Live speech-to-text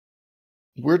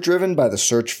We're driven by the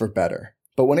search for better.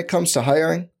 But when it comes to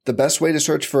hiring, the best way to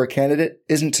search for a candidate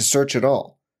isn't to search at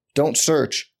all. Don't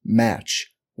search,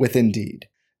 match with Indeed.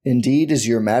 Indeed is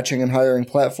your matching and hiring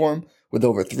platform with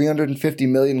over 350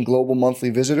 million global monthly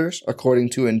visitors,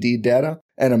 according to Indeed data,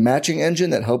 and a matching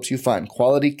engine that helps you find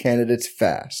quality candidates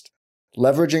fast.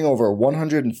 Leveraging over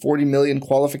 140 million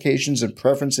qualifications and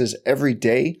preferences every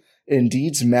day,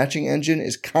 Indeed's matching engine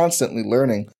is constantly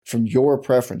learning from your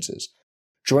preferences.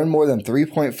 Join more than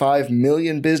 3.5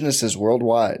 million businesses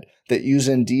worldwide that use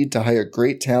Indeed to hire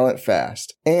great talent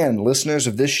fast. And listeners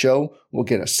of this show will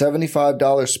get a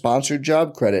 $75 sponsored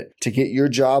job credit to get your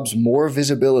jobs more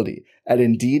visibility at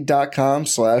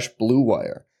Indeed.com/Blue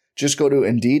Wire. Just go to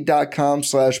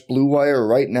Indeed.com/Blue Wire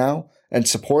right now and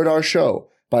support our show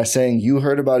by saying you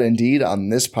heard about Indeed on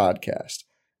this podcast.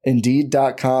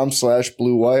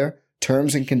 Indeed.com/Blue Wire.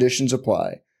 Terms and conditions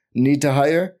apply. Need to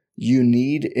hire? You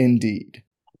need Indeed.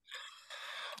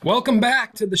 Welcome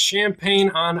back to the Champagne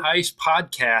on Ice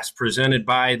podcast presented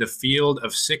by the Field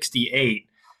of 68.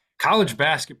 College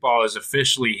basketball is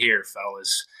officially here,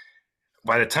 fellas.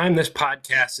 By the time this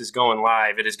podcast is going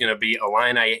live, it is going to be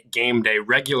Illini game day,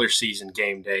 regular season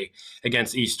game day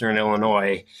against Eastern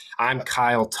Illinois. I'm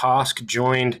Kyle Tosk,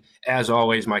 joined, as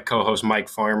always, my co-host Mike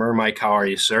Farmer. Mike, how are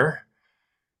you, sir?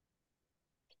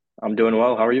 I'm doing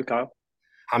well. How are you, Kyle?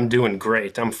 I'm doing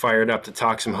great. I'm fired up to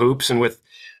talk some hoops. And with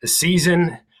the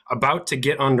season about to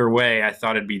get underway, I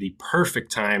thought it'd be the perfect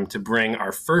time to bring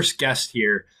our first guest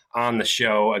here on the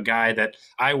show, a guy that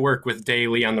I work with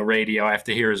daily on the radio. I have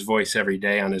to hear his voice every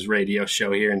day on his radio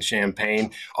show here in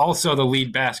Champaign. Also the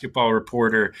lead basketball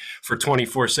reporter for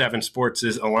 24/7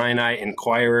 Sports' Illini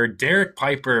Inquirer, Derek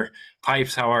Piper.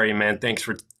 Pipes, how are you, man? Thanks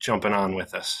for jumping on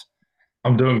with us.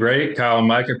 I'm doing great, Kyle and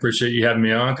Mike. I appreciate you having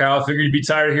me on. Kyle, I figured you'd be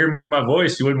tired of hearing my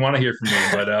voice. You wouldn't want to hear from me,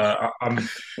 but I'm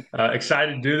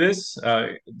excited to do this.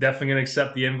 Definitely going to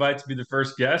accept the invite to be the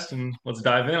first guest, and let's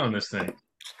dive in on this thing.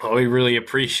 Well, we really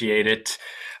appreciate it.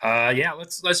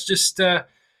 Let's just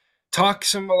talk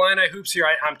some Illini hoops here.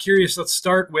 I'm curious. Let's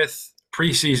start with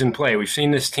preseason play. We've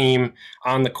seen this team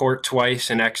on the court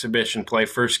twice in exhibition play.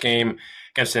 First game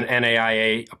against an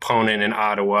NAIA opponent in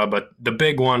Ottawa. But the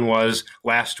big one was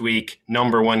last week,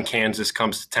 number one Kansas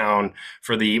comes to town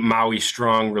for the Maui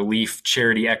Strong Relief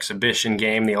Charity Exhibition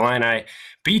game. The Illini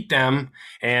beat them,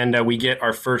 and we get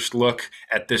our first look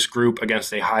at this group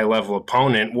against a high-level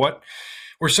opponent. What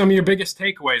were some of your biggest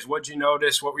takeaways? What did you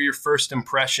notice? What were your first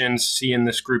impressions seeing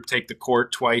this group take the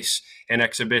court twice in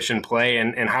exhibition play?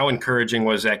 And how encouraging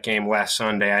was that game last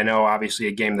Sunday? I know obviously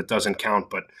a game that doesn't count,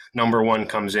 but number one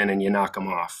comes in and you knock them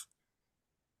off.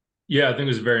 Yeah, I think it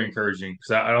was very encouraging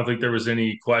because I don't think there was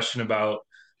any question about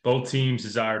both teams'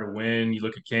 desire to win. You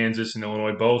look at Kansas and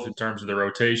Illinois both in terms of their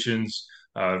rotations,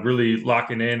 really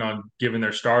locking in on giving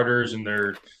their starters and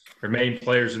their main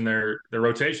players in their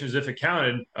rotation as if it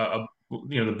counted,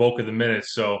 the bulk of the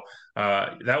minutes. So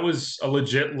that was a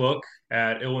legit look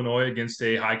at Illinois against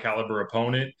a high caliber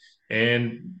opponent,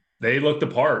 and they looked the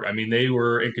part. I mean, they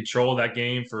were in control of that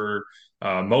game for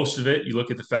most of it. You look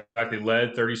at the fact they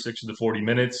led 36 of the 40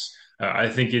 minutes. I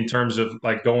think in terms of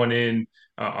like going in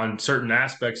on certain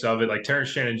aspects of it, like Terrence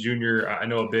Shannon Jr., I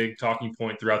know a big talking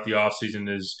point throughout the offseason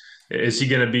is he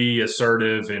going to be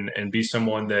assertive and be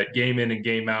someone that game in and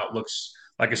game out looks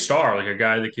like a star, like a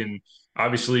guy that can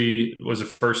obviously was a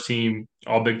first team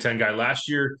all Big Ten guy last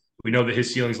year. We know that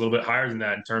his ceiling is a little bit higher than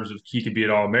that in terms of he could be an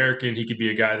All-American. He could be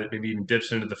a guy that maybe even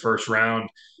dips into the first round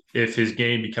if his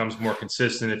game becomes more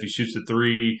consistent, if he shoots the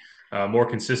three more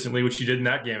consistently, which he did in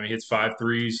that game. He hits 5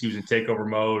 threes. He was in takeover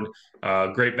mode.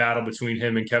 Great battle between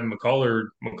him and Kevin McCullough.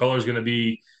 McCullough's going to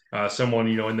be someone,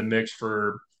 in the mix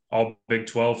for all Big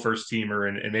 12 first teamer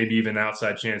and maybe even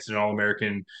outside chance in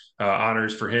All-American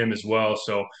honors for him as well.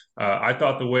 So I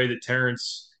thought the way that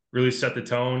Terrence really set the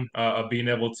tone of being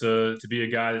able to be a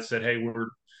guy that said, hey, we're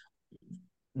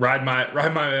ride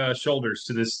my shoulders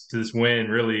to this win,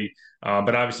 really.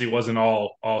 But obviously it wasn't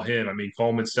all him. I mean,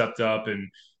 Coleman stepped up and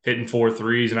hitting 4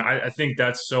 threes. And I think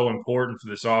that's so important for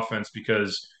this offense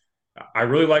because I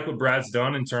really like what Brad's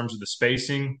done in terms of the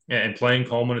spacing and playing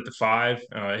Coleman at the 5,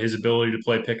 his ability to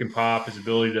play pick and pop, his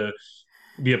ability to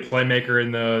be a playmaker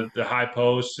in the high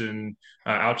post and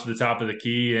out to the top of the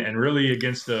key, and really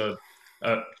against a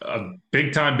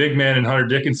big time big man in Hunter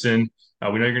Dickinson.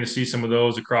 We know you're going to see some of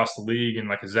those across the league and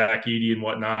like a Zach Edey and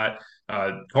whatnot.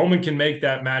 Coleman can make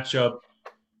that matchup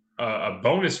a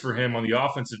bonus for him on the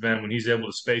offensive end when he's able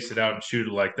to space it out and shoot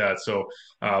it like that. So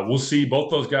we'll see.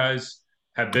 Both those guys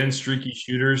have been streaky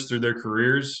shooters through their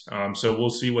careers. So we'll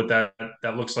see what that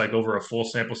looks like over a full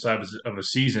sample size of a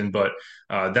season. But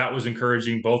that was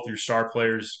encouraging. Both your star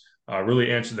players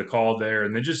really answered the call there.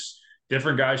 And then just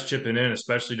different guys chipping in,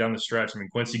 especially down the stretch. I mean,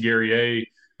 Quincy Guerrier,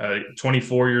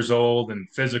 24 years old and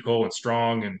physical and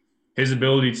strong, and his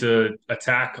ability to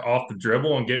attack off the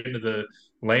dribble and get into the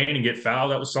lane and get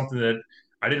fouled, that was something that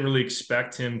I didn't really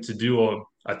expect him to do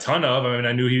a ton of. I mean,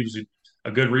 I knew he was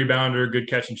a good rebounder, good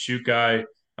catch and shoot guy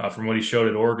from what he showed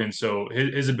at Oregon. So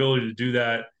his ability to do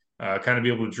that, kind of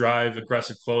be able to drive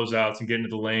aggressive closeouts and get into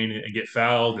the lane and get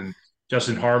fouled. And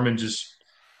Justin Harmon, just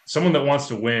someone that wants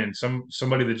to win,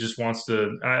 somebody that just wants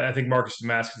to. I think Marcus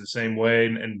Mask is the same way,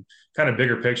 and kind of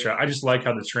bigger picture. I just like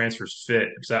how the transfers fit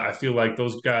because I feel like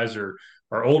those guys are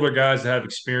older guys that have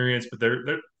experience, but they're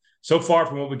so far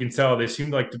from what we can tell, they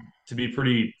seem like to be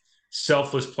pretty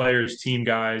selfless players, team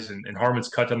guys, and Harmon's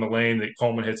cut down the lane that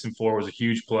Coleman hits him for was a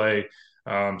huge play.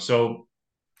 So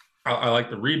I like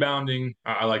the rebounding.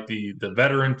 I like the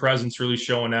veteran presence really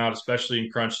showing out, especially in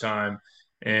crunch time.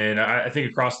 And I think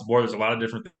across the board, there's a lot of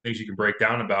different things you can break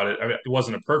down about it. I mean, it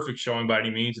wasn't a perfect showing by any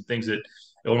means, and things that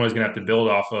Illinois is going to have to build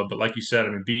off of. But like you said, I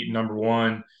mean, beating number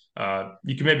one,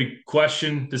 you can maybe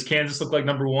question, does Kansas look like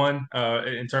number one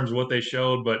in terms of what they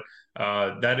showed? But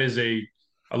that is a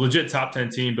legit top 10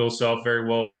 team. Bill Self very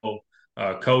well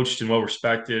coached and well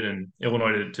respected, and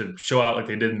Illinois to show out like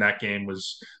they did in that game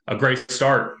was a great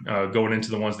start going into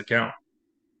the ones that count.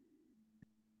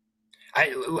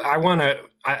 I want to.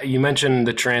 You mentioned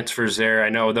the transfers there. I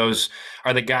know those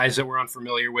are the guys that we're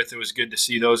unfamiliar with. It was good to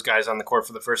see those guys on the court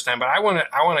for the first time. But I want to.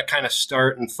 I want to kind of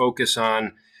start and focus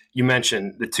on. You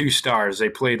mentioned the two stars. They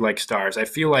played like stars. I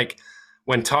feel like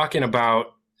when talking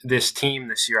about this team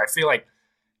this year, I feel like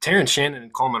Terrence Shannon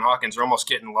and Coleman Hawkins are almost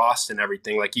getting lost in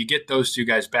everything. Like you get those two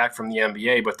guys back from the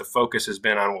NBA, but the focus has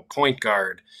been on point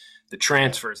guard, the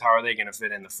transfers. How are they going to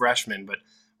fit in the freshmen? But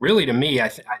really, to me,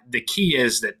 the key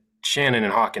is that Shannon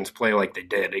and Hawkins play like they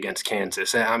did against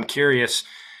Kansas. I'm curious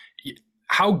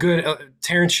how good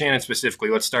Terrence Shannon specifically.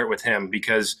 Let's start with him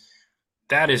because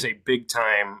that is a big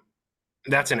time.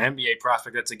 That's an NBA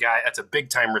prospect. That's a guy. That's a big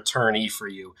time returnee for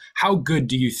you. How good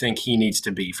do you think he needs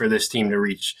to be for this team to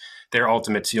reach their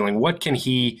ultimate ceiling? What can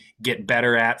he get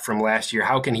better at from last year?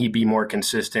 How can he be more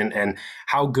consistent? And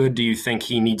how good do you think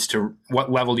he needs to?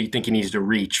 What level do you think he needs to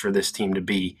reach for this team to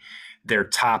be their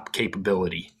top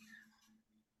capability?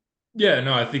 Yeah,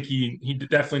 no, I think he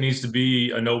definitely needs to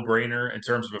be a no-brainer in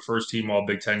terms of a first-team All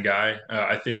Big Ten guy.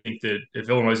 I think that if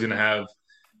Illinois is going to have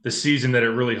the season that it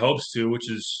really hopes to, which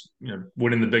is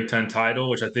winning the Big Ten title,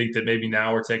 which I think that maybe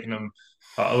now we're taking them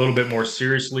a little bit more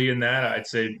seriously in that. I'd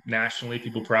say nationally,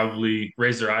 people probably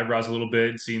raise their eyebrows a little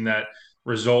bit, seeing that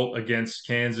result against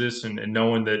Kansas and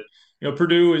knowing that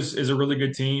Purdue is a really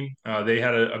good team. They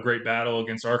had a great battle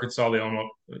against Arkansas. They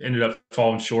almost ended up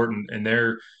falling short in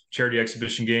their charity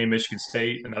exhibition game. Michigan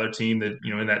State, another team that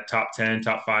in that top 10,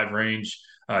 top 5 range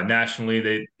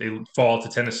nationally. They fall to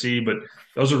Tennessee, but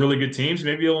those are really good teams.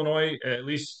 Maybe Illinois, at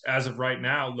least as of right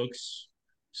now, looks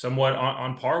somewhat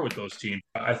on par with those teams.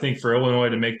 I think for Illinois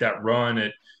to make that run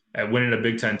at winning a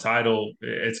Big Ten title,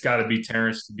 it's got to be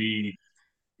Terrence to be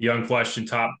the unquestioned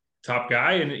top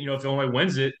guy. And if Illinois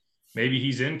wins it, maybe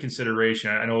he's in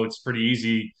consideration. I know it's pretty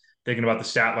easy thinking about the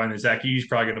stat line that Zach Edey's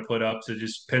probably going to put up to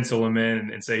just pencil him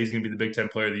in and say he's going to be the Big Ten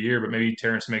Player of the Year, but maybe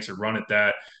Terrence makes a run at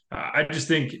that. I just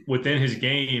think within his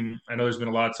game, I know there's been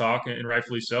a lot of talk, and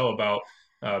rightfully so, about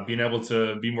being able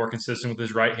to be more consistent with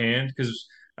his right hand because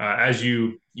as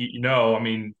you know, I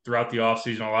mean, throughout the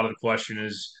offseason, a lot of the question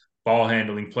is ball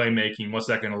handling, playmaking, what's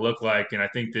that going to look like? And I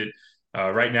think that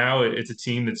right now, it's a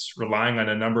team that's relying on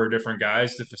a number of different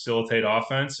guys to facilitate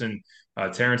offense, and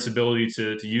Terrence's ability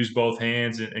to use both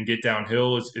hands and get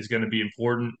downhill is going to be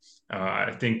important.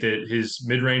 I think that his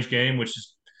mid-range game, which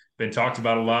has been talked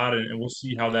about a lot, and we'll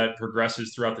see how that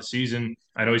progresses throughout the season.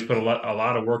 I know he's put a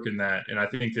lot of work in that, and I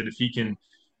think that if he can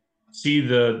see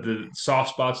the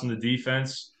soft spots in the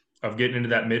defense of getting into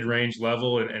that mid-range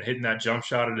level and hitting that jump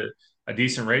shot at a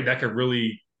decent rate, that could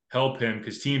really help him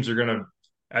because teams are going to,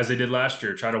 as they did last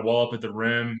year, try to wall up at the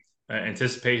rim,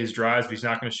 anticipate his drives. If he's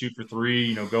not going to shoot for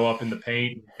three, go up in the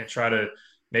paint and try to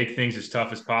make things as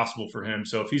tough as possible for him.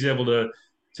 So if he's able to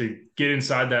get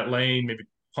inside that lane, maybe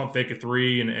pump fake a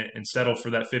three and settle for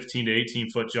that 15 to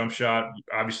 18-foot jump shot.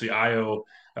 Obviously, Io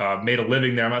made a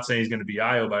living there. I'm not saying he's going to be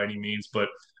Io by any means, but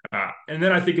and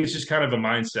then I think it's just kind of a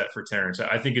mindset for Terrence.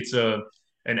 I think it's an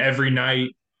every night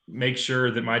make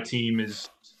sure that my team is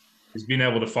being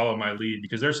able to follow my lead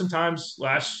because there's some times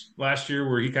last year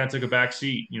where he kind of took a back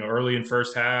seat, early in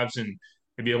first halves and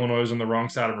maybe Illinois was on the wrong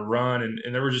side of a run.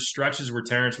 And there were just stretches where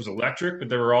Terrence was electric, but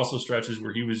there were also stretches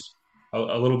where he was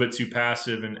a little bit too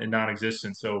passive and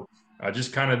non-existent. So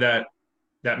just kind of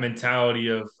that mentality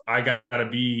of I got to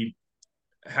be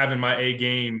having my A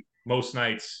game most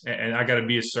nights, and I got to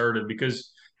be assertive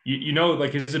because you know,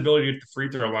 like his ability to get the free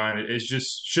throw line is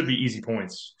just should be easy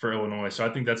points for Illinois. So I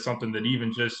think that's something that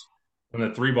even just when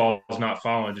the three ball is not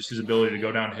falling, just his ability to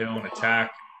go downhill and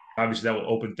attack, obviously that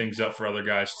will open things up for other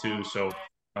guys too. So,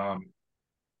 um,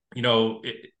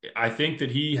 I think that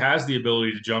he has the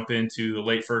ability to jump into the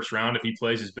late first round if he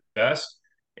plays his best.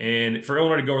 And for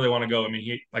Illinois to go where they want to go, I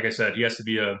mean, like I said, he has to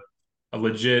be a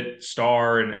legit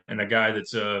star and a guy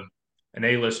that's an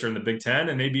A-lister in the Big Ten,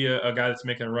 and maybe a guy that's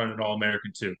making a run at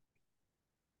All-American too.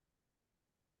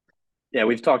 Yeah,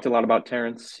 we've talked a lot about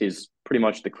Terrence. He's pretty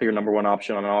much the clear number one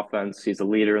option on offense. He's a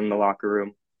leader in the locker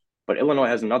room. But Illinois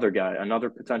has another guy, another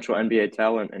potential NBA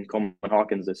talent in Coleman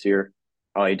Hawkins this year.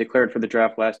 He declared for the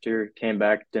draft last year, came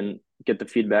back, didn't get the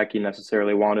feedback he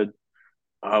necessarily wanted.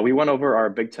 We went over our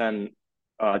Big Ten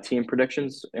team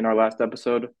predictions in our last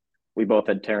episode. We both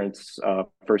had Terrence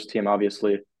first team,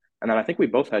 obviously. And then I think we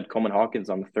both had Coleman Hawkins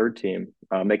on the third team,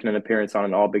 making an appearance on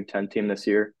an all Big Ten team this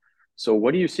year. So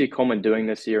what do you see Coleman doing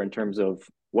this year in terms of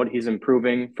what he's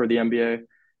improving for the NBA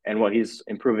and what he's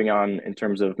improving on in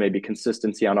terms of maybe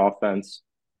consistency on offense,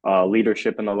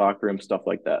 leadership in the locker room, stuff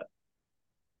like that?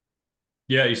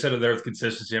 Yeah, you said it there with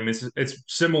consistency. I mean, it's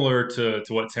similar to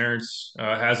what Terrence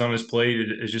has on his plate.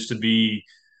 Is just to be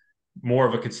more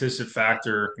of a consistent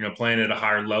factor, playing at a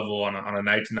higher level on a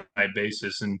night to night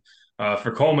basis. And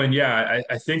for Coleman, yeah,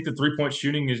 I think the 3-point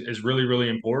shooting is really, really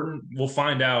important. We'll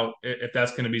find out if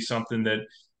that's going to be something that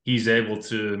he's able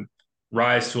to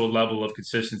rise to a level of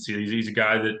consistency. He's a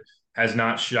guy that has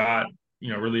not shot,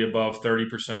 really above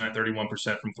 30%,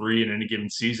 31% from three in any given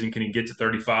season. Can he get to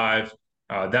 35?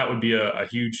 That would be a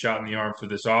huge shot in the arm for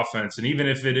this offense. And even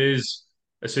if it is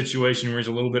a situation where he's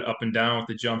a little bit up and down with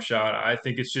the jump shot, I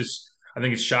think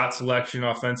it's shot selection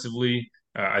offensively.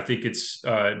 I think it's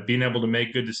being able to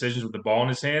make good decisions with the ball in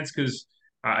his hands because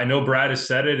I know Brad has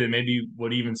said it and maybe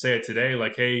would even say it today,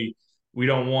 like, hey, we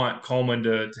don't want Coleman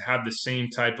to have the same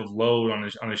type of load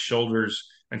on his shoulders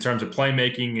in terms of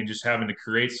playmaking and just having to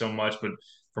create so much. But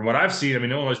from what I've seen, I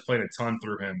mean, Illinois is playing a ton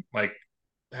through him, like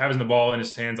having the ball in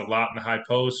his hands a lot in the high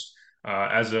post.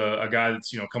 As a guy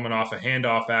that's coming off of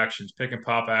handoff actions, pick and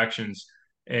pop actions,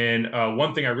 and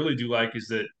one thing I really do like is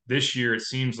that this year it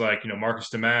seems like Marcus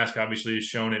Damask obviously has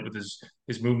shown it with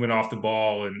his movement off the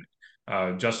ball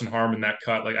and Justin Harmon that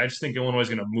cut. Like I just think Illinois is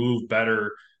going to move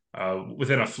better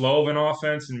within a flow of an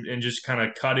offense and just kind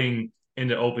of cutting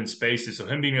into open spaces. So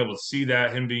him being able to see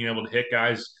that, him being able to hit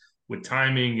guys with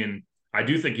timing, and I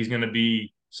do think he's going to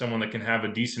be someone that can have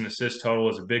a decent assist total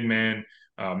as a big man.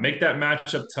 Make that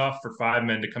matchup tough for five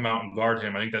men to come out and guard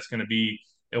him. I think that's going to be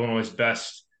Illinois'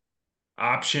 best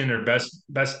option or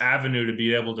best avenue to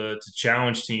be able to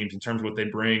challenge teams in terms of what they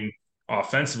bring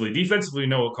offensively. Defensively, you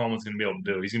know what Coleman's going to be able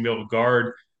to do. He's going to be able to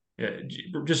guard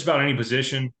just about any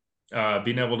position,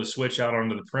 being able to switch out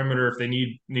onto the perimeter if they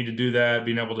need to do that,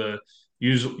 being able to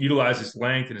utilize his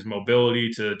length and his mobility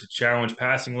to challenge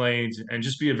passing lanes and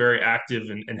just be a very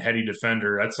active and heady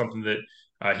defender. That's something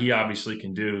that he obviously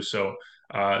can do. So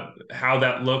how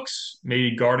that looks,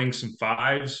 maybe guarding some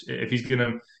fives if he's going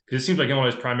to, because it seems like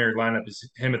Illinois' primary lineup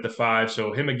is him at the five.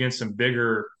 So him against some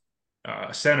bigger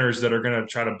centers that are going to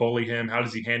try to bully him. How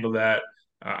does he handle that?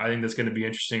 I think that's going to be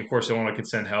interesting. Of course, Illinois can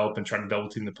send help and try to double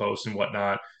team the post and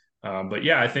whatnot. But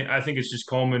yeah, I think it's just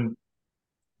Coleman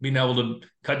being able to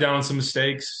cut down on some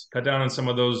mistakes, cut down on some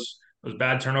of those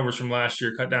bad turnovers from last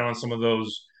year, cut down on some of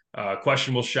those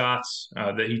questionable shots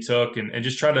that he took, and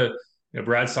just try to.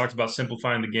 Brad's talked about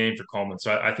simplifying the game for Coleman,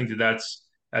 so I think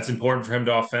that's important for him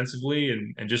to offensively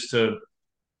and just to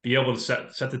be able to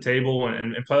set the table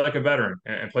and play like a veteran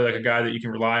and play like a guy that you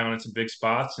can rely on in some big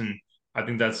spots. And I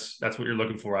think that's what you're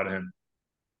looking for out of him.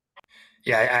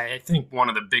 Yeah, I think one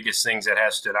of the biggest things that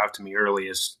has stood out to me early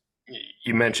is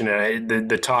you mentioned it.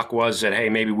 The talk was that, hey,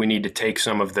 maybe we need to take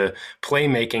some of the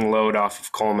playmaking load off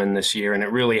of Coleman this year, and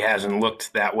it really hasn't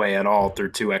looked that way at all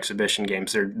through two exhibition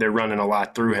games. They're running a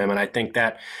lot through him, and I think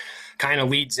that kind of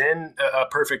leads in a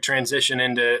perfect transition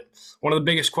into one of the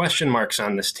biggest question marks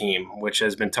on this team, which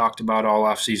has been talked about all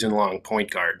offseason long, point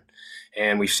guard.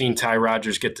 And we've seen Ty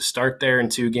Rodgers get the start there in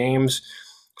 2 games.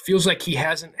 Feels like he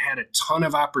hasn't had a ton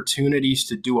of opportunities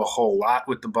to do a whole lot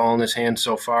with the ball in his hand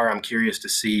so far. I'm curious to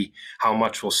see how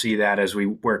much we'll see that as we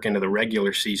work into the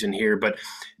regular season here. But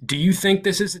do you think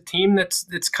this is a team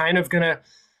that's kind of going to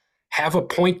have a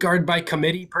point guard by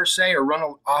committee per se, or run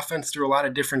an offense through a lot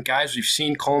of different guys? We've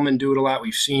seen Coleman do it a lot.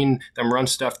 We've seen them run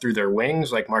stuff through their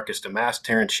wings like Marcus Damask,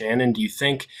 Terrence Shannon. Do you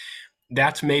think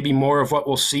that's maybe more of what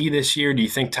we'll see this year? Do you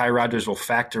think Ty Rodgers will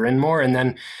factor in more? And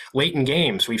then late in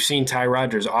games, we've seen Ty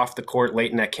Rodgers off the court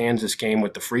late in that Kansas game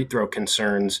with the free throw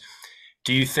concerns.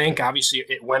 Do you think, obviously,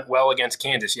 it went well against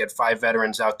Kansas? You had 5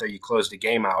 veterans out there. You closed the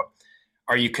game out.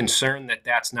 Are you concerned that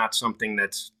that's not something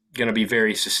that's going to be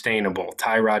very sustainable?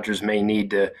 Ty Rodgers may need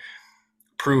to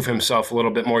prove himself a little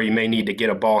bit more. You may need to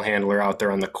get a ball handler out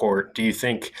there on the court. Do you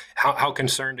think, how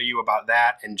concerned are you about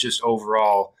that? And just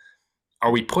overall,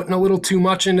 are we putting a little too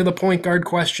much into the point guard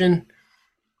question?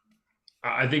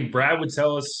 I think Brad would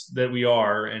tell us that we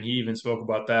are, and he even spoke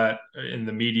about that in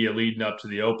the media leading up to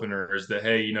the opener, is that,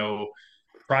 hey,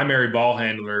 primary ball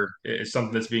handler is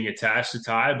something that's being attached to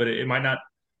Ty, but it might not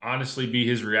honestly be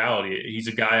his reality. He's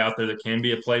a guy out there that can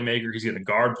be a playmaker. He's going to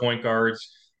guard point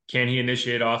guards. Can he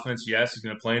initiate offense? Yes. He's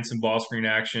going to play in some ball screen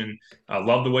action.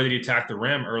 Love the way that he attacked the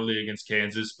rim early against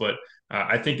Kansas, but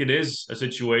I think it is a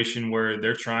situation where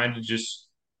they're trying to just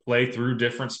play through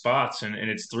different spots, and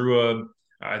it's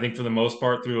I think for the most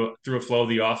part through a flow of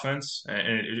the offense,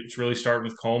 and it's really starting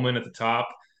with Coleman at the top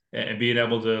and being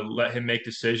able to let him make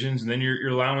decisions, and then you're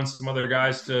allowing some other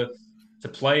guys to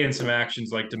play in some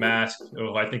actions like Domask,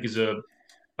 who I think is a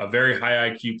very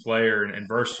high IQ player and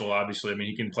versatile. Obviously, I mean,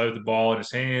 he can play with the ball in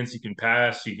his hands, he can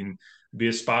pass, he can be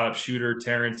a spot up shooter.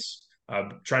 Terrence,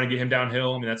 trying to get him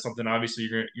downhill, I mean, that's something obviously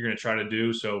you're gonna try to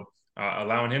do. So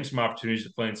allowing him some opportunities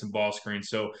to play in some ball screens.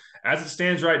 So as it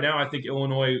stands right now, I think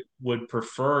Illinois would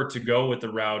prefer to go with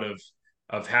the route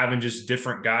of having just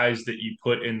different guys that you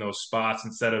put in those spots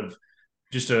instead of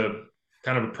just a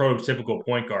kind of a prototypical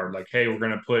point guard. Like, hey, we're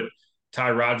going to put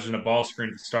Ty Rodgers in a ball screen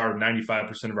at the start of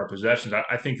 95% of our possessions.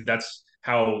 I think that's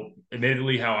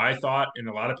admittedly, how I thought, and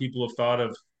a lot of people have thought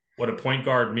of what a point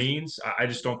guard means. I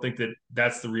just don't think that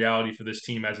that's the reality for this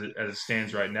team as it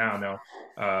stands right now. Now,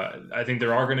 I think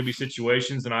there are going to be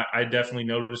situations, and I definitely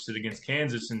noticed it against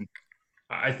Kansas, and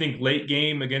I think late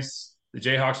game against the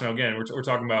Jayhawks. Now, again, we're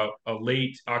talking about a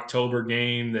late October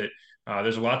game that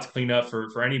there's a lot to clean up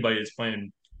for anybody that's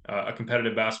playing a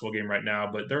competitive basketball game right now.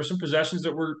 But there were some possessions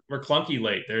that were clunky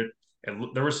late.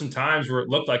 There were some times where it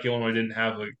looked like Illinois didn't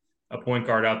have a point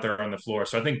guard out there on the floor.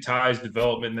 So I think Ty's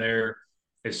development there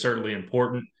is certainly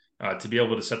important to be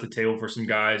able to set the table for some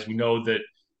guys. We know that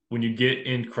when you get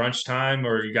in crunch time,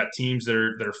 or you got teams that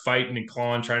are fighting and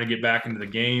clawing, trying to get back into the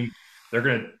game, they're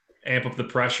going to amp up the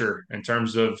pressure in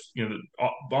terms of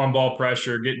on ball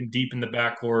pressure, getting deep in the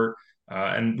backcourt.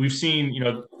 And we've seen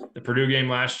the Purdue game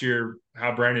last year,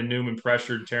 how Brandon Newman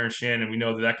pressured Terrence Shannon. We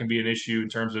know that can be an issue in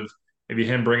terms of maybe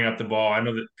him bringing up the ball. I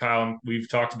know that Kyle, we've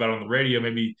talked about on the radio.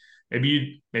 Maybe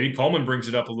Coleman brings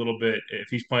it up a little bit. If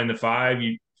he's playing the 5,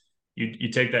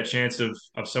 you take that chance of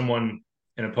someone,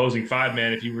 an opposing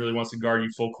 5-man, if he really wants to guard you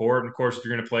full court. And of course, if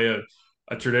you're going to play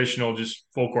a traditional just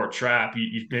full court trap,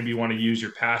 you maybe want to use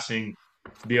your passing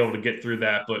to be able to get through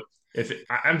that. But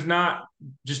I'm not,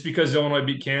 just because Illinois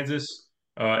beat Kansas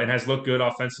and has looked good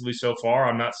offensively so far,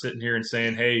 I'm not sitting here and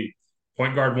saying, hey,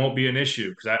 point guard won't be an issue,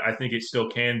 because I think it still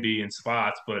can be in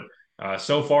spots. But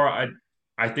so far,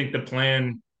 I think the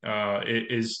plan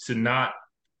is to not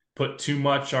put too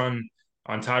much on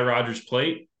Ty Rodgers'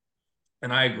 plate.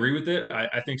 And I agree with it.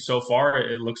 I think so far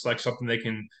it looks like something they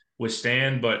can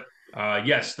withstand. But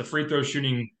yes, the free throw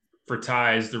shooting for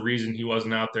Ty is the reason he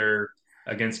wasn't out there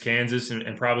against Kansas,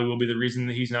 and probably will be the reason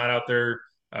that he's not out there,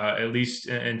 at least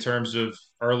in terms of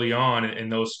early on in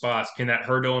those spots. Can that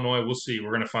hurt Illinois? We'll see. We're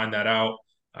going to find that out.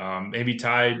 Maybe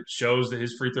Ty shows that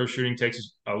his free throw shooting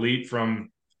takes a leap from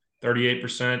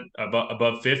 38%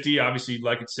 above 50. Obviously, you'd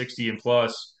like it 60 and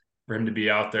plus for him to be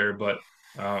out there. But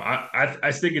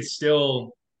I think it's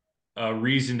still a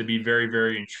reason to be very,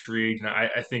 very intrigued. And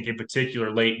I think in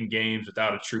particular, late in games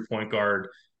without a true point guard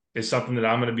is something that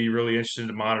I'm going to be really interested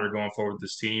to monitor going forward with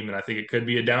this team. And I think it could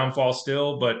be a downfall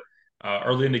still, but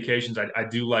early indications, I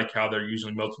do like how they're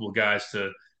using multiple guys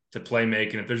to play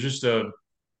make. And if there's just an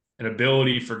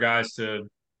ability for guys to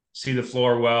see the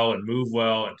floor well and move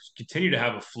well and continue to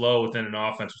have a flow within an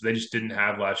offense, which they just didn't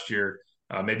have last year,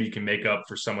 maybe you can make up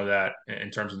for some of that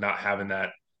in terms of not having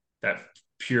that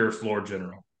pure floor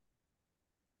general.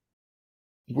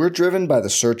 We're driven by the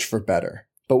search for better.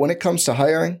 But when it comes to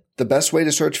hiring, the best way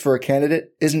to search for a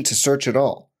candidate isn't to search at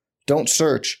all. Don't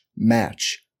search,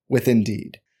 match with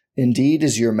Indeed. Indeed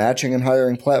is your matching and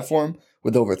hiring platform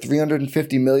with over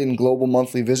 350 million global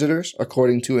monthly visitors,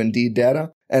 according to Indeed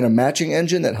data, and a matching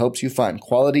engine that helps you find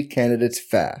quality candidates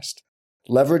fast.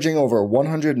 Leveraging over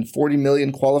 140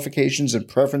 million qualifications and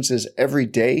preferences every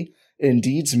day,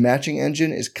 Indeed's matching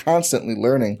engine is constantly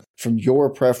learning from your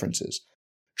preferences.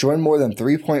 Join more than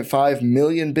 3.5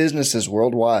 million businesses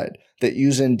worldwide that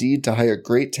use Indeed to hire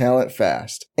great talent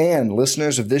fast. And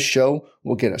listeners of this show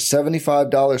will get a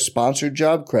 $75 sponsored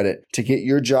job credit to get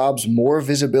your jobs more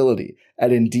visibility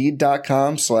at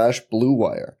Indeed.com/Blue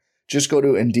Wire. Just go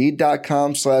to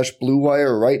Indeed.com/Blue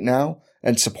Wire right now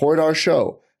and support our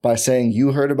show by saying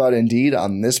you heard about Indeed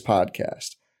on this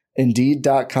podcast.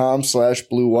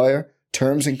 Indeed.com/Blue Wire.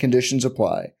 Terms and conditions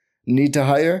apply. Need to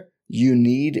hire? You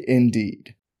need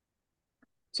Indeed.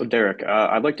 So, Derek,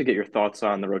 I'd like to get your thoughts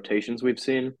on the rotations we've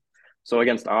seen. So,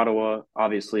 against Ottawa,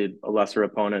 obviously a lesser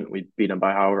opponent. We beat them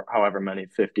by however many,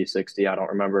 50, 60, I don't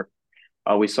remember.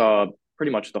 We saw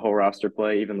pretty much the whole roster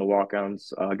play, even the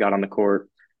walk-ons got on the court.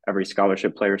 Every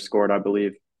scholarship player scored, I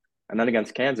believe. And then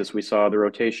against Kansas, we saw the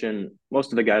rotation.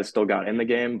 Most of the guys still got in the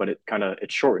game, but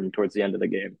it shortened towards the end of the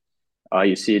game.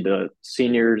 You see the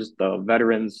seniors, the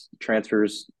veterans,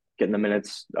 transfers getting the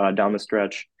minutes down the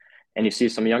stretch. And you see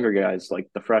some younger guys like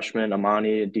the freshmen,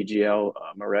 Amani, DGL,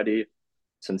 Moretti,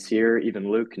 Sincere, even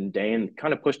Luke and Dane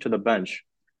kind of pushed to the bench.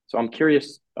 So I'm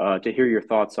curious to hear your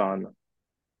thoughts on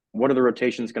what are the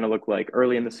rotations going to look like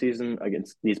early in the season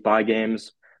against these bye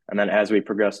games, and then as we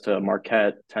progress to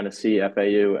Marquette, Tennessee,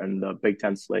 FAU, and the Big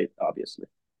Ten slate, obviously.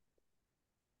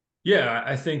 Yeah,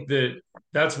 I think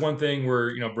that's one thing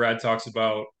where, Brad talks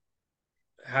about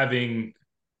having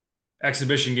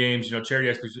exhibition games,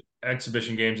 charity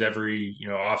exhibition games every,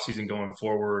 off season going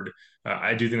forward.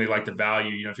 I do think they like the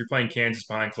value. If you're playing Kansas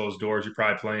behind closed doors, you're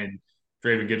probably playing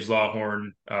Draven Gibbs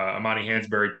Lawhorn, Amani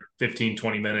Hansberry 15,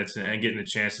 20 minutes and getting the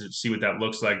chance to see what that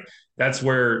looks like. That's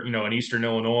where, in Eastern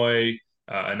Illinois,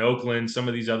 in Oakland, some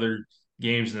of these other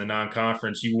games in the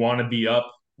non-conference, you want to be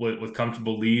up with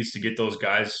comfortable leads to get those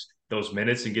guys those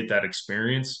minutes and get that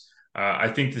experience. I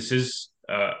think this is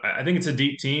I think it's a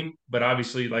deep team, but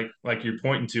obviously, like you're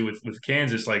pointing to with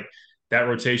Kansas, like that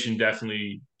rotation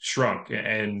definitely shrunk.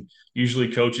 And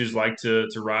usually, coaches like to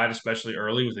ride, especially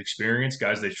early, with experience,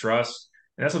 guys they trust.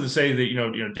 And that's not to say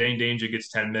that Dane Danger gets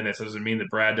 10 minutes. That doesn't mean that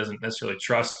Brad doesn't necessarily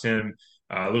trust him.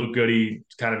 Luke Goody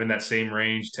kind of in that same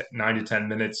range, 9 to 10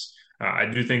 minutes. I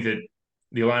do think that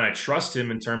the Illini trust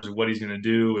him in terms of what he's going to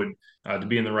do and to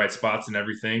be in the right spots and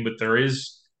everything. But there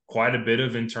is quite a bit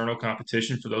of internal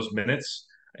competition for those minutes.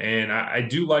 And I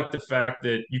do like the fact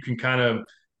that you can kind of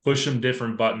push some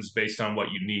different buttons based on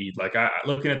what you need. Like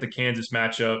looking at the Kansas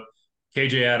matchup,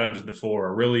 KJ Adams before,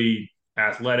 a really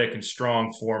athletic and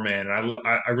strong four-man. And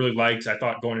I really liked, I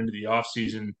thought going into the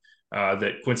offseason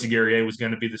that Quincy Guerrier was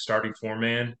going to be the starting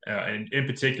four-man. And in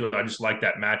particular, I just like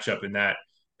that matchup in that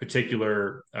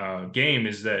particular game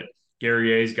is that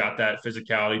Guerrier's got that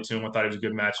physicality to him. I thought it was a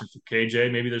good matchup for KJ.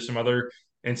 Maybe there's some other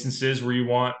instances where you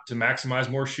want to maximize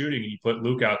more shooting and you put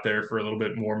Luke out there for a little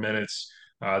bit more minutes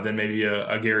than maybe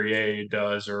a Guerrier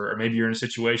does, or maybe you're in a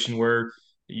situation where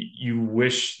you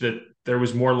wish that there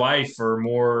was more life or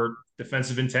more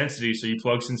defensive intensity, so you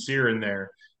plug Sincere in there.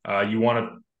 You want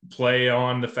to play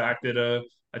on the fact that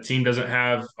a team doesn't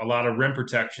have a lot of rim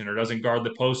protection or doesn't guard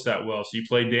the post that well, so you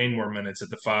play Dane more minutes at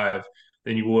the 5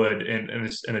 than you would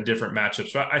in a different matchup.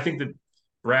 So I think that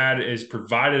Brad has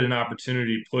provided an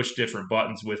opportunity to push different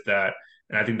buttons with that.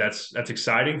 And I think that's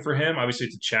exciting for him. Obviously,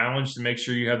 it's a challenge to make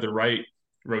sure you have the right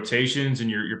rotations and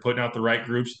you're putting out the right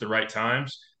groups at the right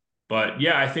times. But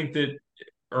yeah, I think that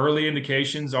early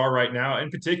indications are right now, in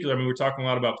particular, I mean, we're talking a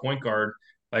lot about point guard.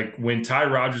 Like when Ty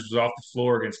Rodgers was off the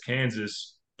floor against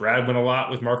Kansas, Brad went a lot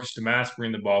with Marcus Damas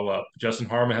bringing the ball up. Justin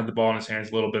Harmon had the ball in his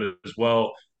hands a little bit as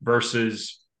well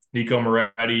versus Nico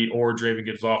Moretti or Draven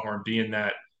Gibbs Lawhorn being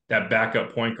that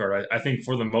backup point guard. I think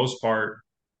for the most part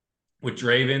with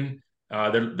Draven,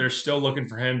 they're still looking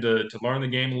for him to learn the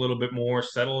game a little bit more,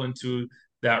 settle into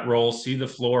that role, see the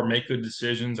floor, make good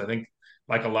decisions. I think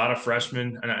like a lot of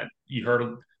freshmen, and you heard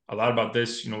a lot about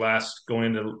this, going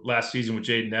into last season with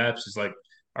Jaden Epps is like,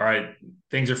 all right,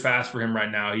 things are fast for him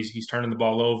right now. He's turning the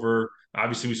ball over.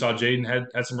 Obviously, we saw Jaden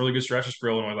had some really good stretches for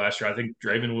Illinois last year. I think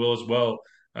Draven will as well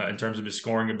in terms of his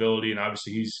scoring ability, and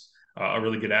obviously he's a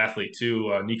really good athlete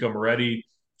too. Nico Moretti,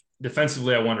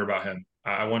 defensively, I wonder about him.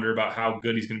 I wonder about how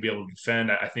good he's going to be able to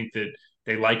defend. I think that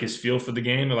they like his feel for the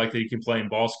game. They like that he can play in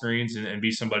ball screens and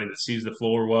be somebody that sees the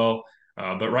floor well.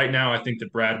 But right now, I think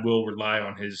that Brad will rely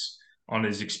on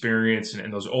his experience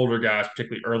and those older guys,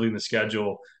 particularly early in the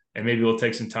schedule. And maybe it'll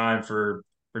take some time for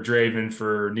Draven,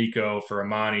 for Nico, for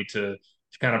Amani to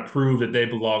kind of prove that they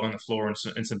belong on the floor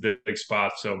in some big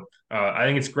spots. So I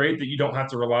think it's great that you don't have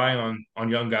to rely on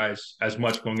young guys as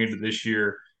much going into this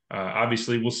year.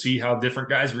 Obviously, we'll see how different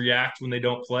guys react when they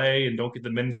don't play and don't get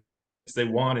the minutes they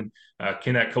want, and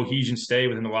can that cohesion stay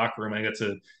within the locker room? I think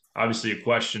that's obviously a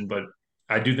question, but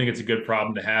I do think it's a good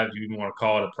problem to have. If you even want to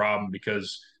call it a problem,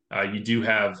 because you do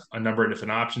have a number of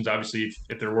different options. Obviously,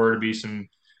 if there were to be some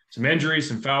injuries,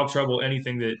 some foul trouble,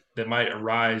 anything that might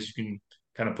arise, you can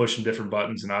kind of push some different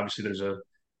buttons. And obviously, there's a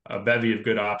bevy of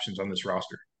good options on this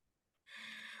roster.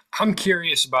 I'm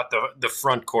curious about the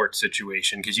front court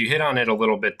situation because you hit on it a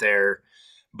little bit there,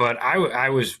 but I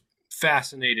was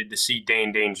fascinated to see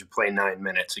Dane Danger play 9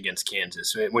 minutes against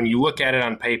Kansas. When you look at it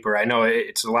on paper, I know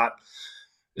it's a lot.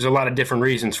 There's a lot of different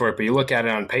reasons for it, but you look at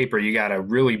it on paper, you got a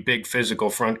really big physical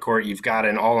front court. You've got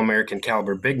an All-American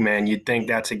caliber big man. You'd think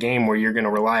that's a game where you're going to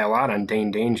rely a lot on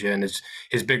Dane Danger and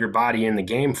his bigger body in the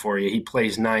game for you. He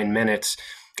plays 9 minutes.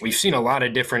 We've seen a lot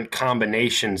of different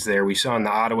combinations there. We saw in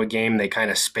the Ottawa game, they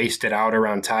kind of spaced it out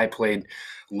around Ty, played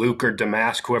Luke or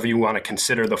Damask, whoever you want to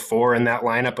consider the four in that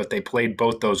lineup, but they played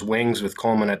both those wings with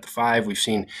Coleman at the five. We've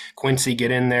seen Quincy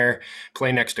get in there,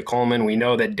 play next to Coleman. We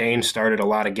know that Dane started a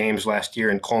lot of games last year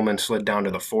and Coleman slid down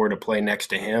to the four to play next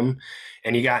to him.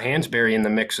 And you got Hansberry in the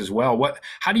mix as well.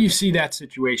 How do you see that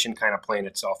situation kind of playing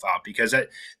itself out? Because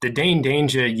the Dane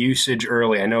Danger usage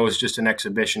early, I know it was just an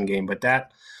exhibition game, but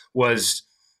that was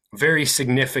very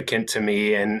significant to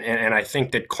me. And I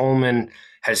think that Coleman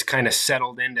has kind of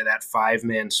settled into that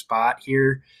five-man spot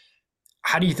here.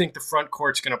 How do you think the front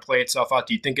court's going to play itself out?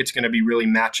 Do you think it's going to be really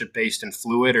matchup-based and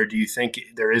fluid, or do you think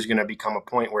there is going to become a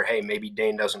point where, hey, maybe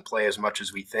Dane doesn't play as much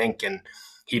as we think, and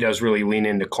he does really lean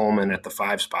into Coleman at the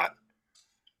five spot?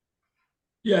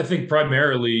 Yeah, I think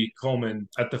primarily Coleman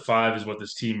at the five is what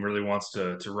this team really wants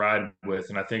to ride with,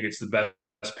 and I think it's the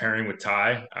best pairing with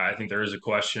Ty. I think there is a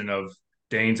question of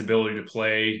Dane's ability to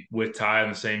play with Ty in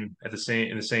the same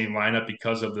lineup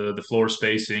because of the floor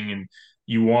spacing, and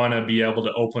you want to be able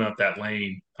to open up that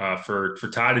lane for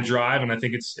Ty to drive, and I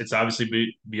think it's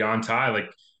obviously beyond Ty.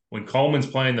 Like when Coleman's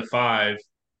playing the five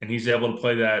and he's able to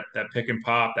play that pick and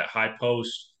pop, that high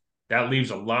post, that leaves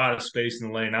a lot of space in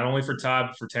the lane, not only for Ty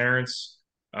but for Terrence.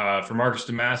 For Marcus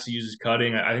Damas, he uses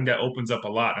cutting. I think that opens up a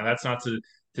lot. Now that's not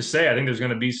to say I think there's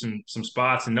going to be some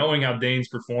spots, and knowing how Dane's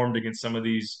performed against some of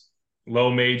these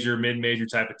low major, mid major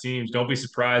type of teams, don't be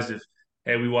surprised if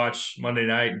hey we watch Monday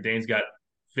night and Dane's got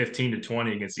 15 to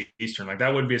 20 against Eastern. Like that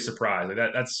wouldn't be a surprise. Like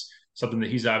that's something that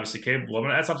he's obviously capable of.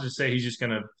 And that's not to say he's just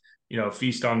going to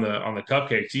feast on the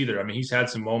cupcakes either. I mean he's had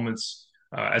some moments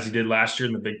as he did last year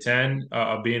in the Big Ten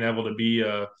of being able to be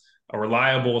a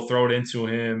reliable, throw it into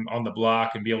him on the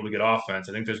block and be able to get offense.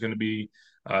 I think there's going to be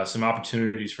some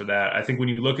opportunities for that. I think when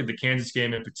you look at the Kansas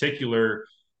game in particular,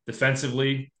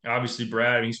 defensively, obviously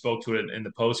Brad, and he spoke to it in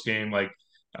the post game, like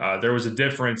there was a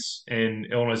difference in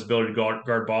Illinois' ability to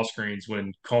guard ball screens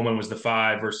when Coleman was the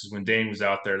five versus when Dane was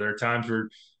out there. There are times where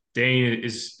Dane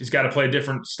is got to play a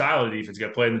different style of defense. He's got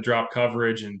to play in the drop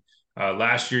coverage, and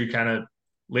last year he kind of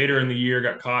later in the year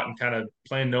got caught in kind of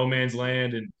playing no man's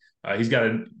land, and he's got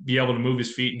to be able to move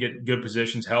his feet and get good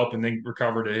positions, help, and then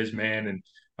recover to his man.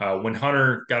 And when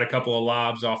Hunter got a couple of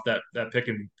lobs off that pick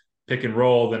and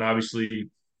roll, then obviously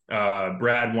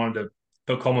Brad wanted to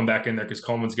put Coleman back in there because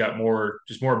Coleman's got more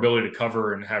ability to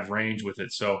cover and have range with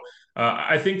it. So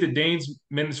I think that Dane's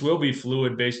minutes will be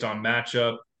fluid based on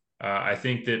matchup. I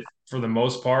think that for the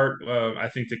most part, I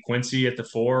think that Quincy at the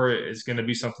four is going to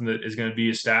be something that is going to be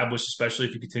established, especially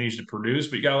if he continues to produce.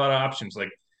 But you got a lot of options. Like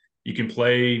you can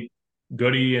play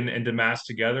Goody and Damas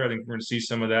together. I think we're going to see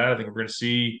some of that. I think we're going to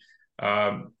see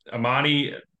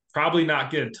Amani probably not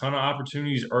get a ton of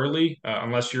opportunities early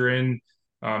unless you're in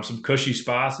some cushy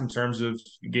spots in terms of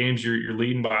games you're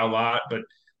leading by a lot. But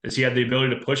does he have the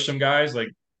ability to push some guys? Like,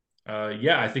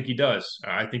 yeah, I think he does.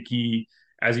 I think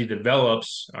as he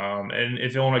develops, and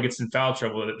if Illinois gets in foul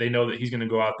trouble, they know that he's going to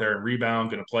go out there and rebound,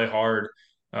 going to play hard.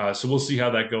 So we'll see how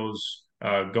that goes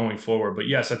going forward. But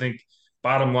yes, I think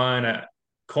bottom line,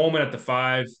 Coleman at the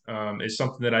five is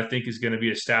something that I think is going to be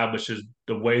established as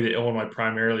the way that Illinois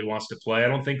primarily wants to play. I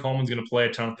don't think Coleman's going to play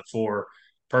a ton at the four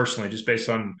personally, just based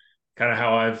on kind of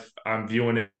how I'm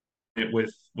viewing it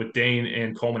with Dane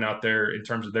and Coleman out there in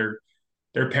terms of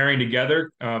their pairing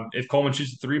together. If Coleman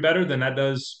shoots the three better, then that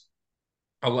does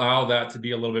allow that to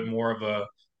be a little bit more of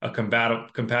a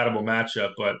compatible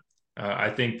matchup. But I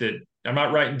think that I'm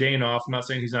not writing Dane off. I'm not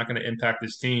saying he's not going to impact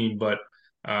this team, but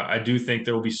I do think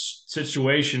there will be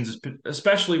situations,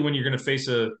 especially when you're going to face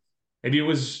maybe it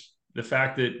was the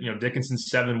fact that Dickinson's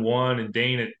 7'1" and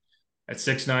Dane at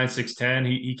 6'9", 6'10",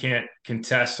 he can't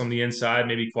contest on the inside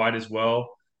maybe quite as well.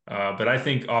 But I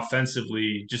think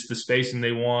offensively, just the spacing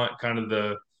they want, kind of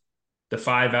the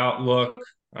five out look,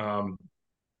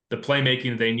 the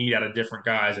playmaking that they need out of different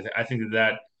guys. I think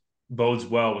that bodes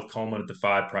well with Coleman at the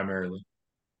five primarily.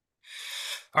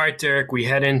 All right, Derek, we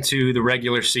head into the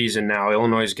regular season now.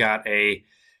 Illinois' got a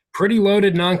pretty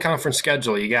loaded non-conference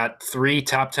schedule. You got 3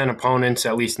 top 10 opponents,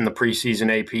 at least in the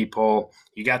preseason AP poll.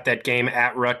 You got that game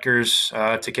at Rutgers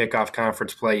to kick off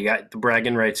conference play. You got the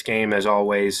bragging rights game, as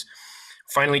always.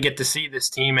 finally get to see this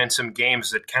team and some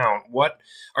games that count. What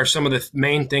are some of the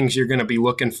main things you're going to be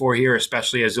looking for here,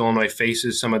 especially as Illinois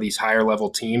faces some of these higher level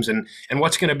teams? And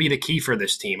what's going to be the key for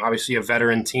this team? Obviously, a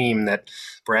veteran team that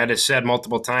Brad has said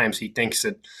multiple times he thinks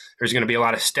that there's going to be a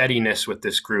lot of steadiness with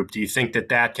this group. Do you think that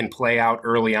that can play out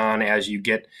early on as you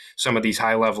get some of these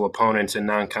high level opponents in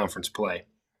non-conference play?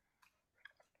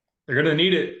 They're going to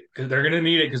need it because they're going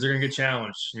to get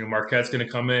challenged. Marquette's going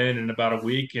to come in about a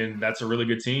week, and that's a really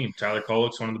good team. Tyler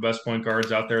Kolek's one of the best point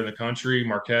guards out there in the country.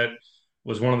 Marquette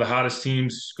was one of the hottest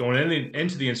teams going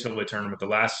into the NCAA tournament, the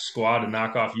last squad to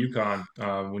knock off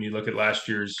UConn when you look at last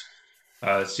year's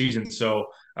season. So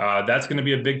that's going to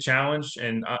be a big challenge.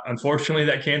 And unfortunately,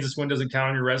 that Kansas win doesn't count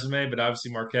on your resume, but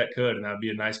obviously Marquette could, and that'd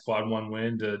be a nice quad one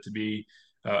win to be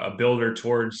a builder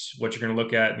towards what you're going to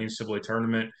look at in the NCAA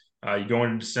tournament. You go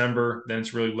into December, then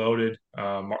it's really loaded.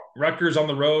 Rutgers on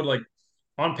the road, like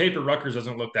on paper, Rutgers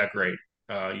doesn't look that great.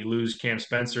 You lose Cam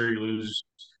Spencer, you lose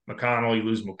McConnell, you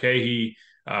lose Mulcahy.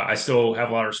 I still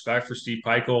have a lot of respect for Steve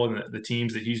Peichel and the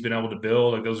teams that he's been able to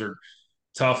build. Like those are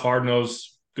tough,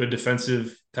 hard-nosed, good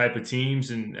defensive type of teams,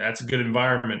 and that's a good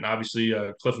environment. And obviously,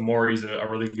 Cliff Morey's a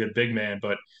really good big man,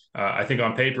 but I think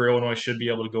on paper, Illinois should be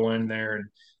able to go in there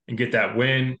and get that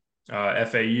win.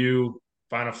 FAU,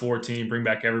 Final Four team, bring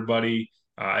back everybody.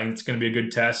 I think it's going to be a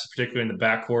good test, particularly in the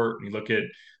backcourt. You look at,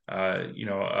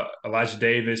 Elijah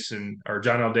Davis or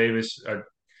John L. Davis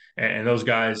and those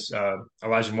guys,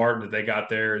 Elijah Martin that they got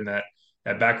there in that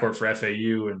backcourt for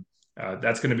FAU. And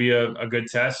that's going to be a good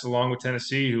test along with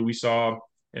Tennessee, who we saw,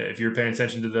 if you're paying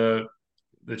attention to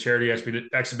the charity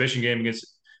exhibition game against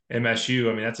MSU.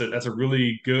 I mean, that's a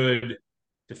really good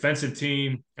defensive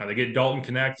team. They get Dalton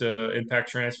Connect, impact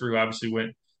transfer, who obviously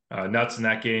went nuts in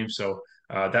that game. So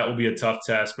that will be a tough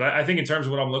test. But I think in terms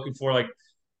of what I'm looking for, like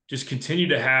just continue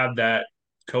to have that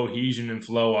cohesion and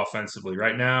flow offensively.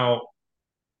 Right now,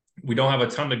 we don't have a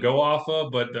ton to go off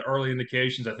of, but the early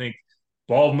indications, I think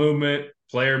ball movement,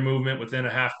 player movement within a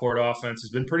half court offense has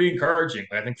been pretty encouraging.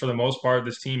 I think for the most part,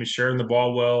 this team is sharing the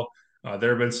ball well. There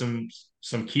have been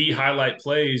some key highlight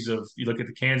plays of, you look at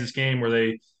the Kansas game where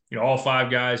they, all five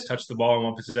guys touch the ball in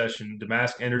one possession.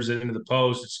 Damask enters it into the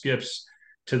post, it skips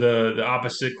to the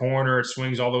opposite corner, it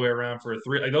swings all the way around for a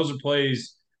three. Like those are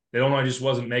plays that Illinois just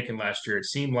wasn't making last year. It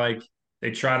seemed like they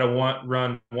try to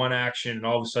run one action, and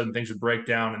all of a sudden things would break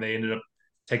down, and they ended up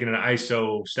taking an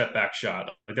ISO step back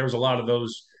shot. Like there was a lot of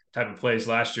those type of plays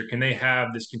last year. Can they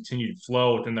have this continued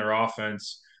flow within their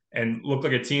offense and look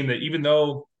like a team that, even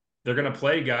though they're going to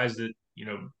play guys that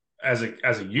as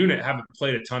a unit haven't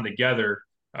played a ton together,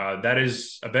 that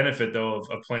is a benefit though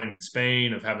of playing in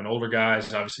Spain, of having older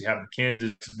guys, obviously having the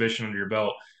Kansas exhibition under your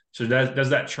belt. So does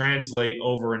that translate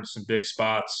over into some big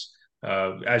spots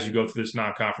as you go through this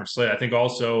non-conference slate? I think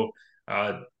also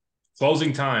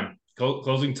closing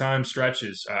time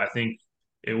stretches. I think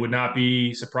it would not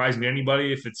be surprising to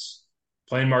anybody if it's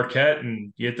playing Marquette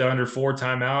and you get the under 4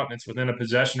 timeout and it's within a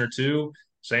possession or two.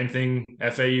 Same thing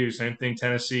FAU, same thing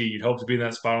Tennessee. You'd hope to be in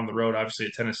that spot on the road. Obviously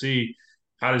at Tennessee,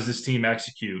 how does this team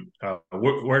execute?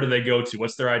 Where do they go to?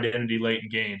 What's their identity late in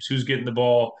games? Who's getting the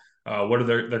ball? What are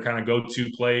their kind of go-to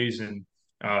plays? And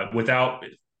without,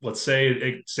 let's say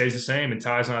it stays the same and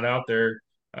Ty's not out there.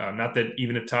 Not that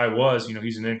even if Ty was,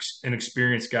 he's an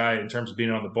inexperienced guy in terms of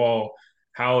being on the ball.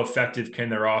 How effective can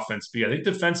their offense be? I think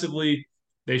defensively,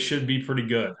 they should be pretty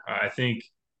good. I think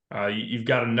you've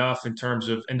got enough in terms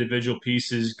of individual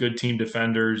pieces, good team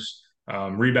defenders,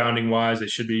 rebounding wise. They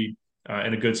should be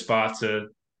in a good spot to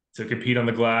compete on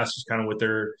the glass, just kind of with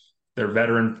their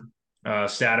veteran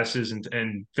statuses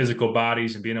and physical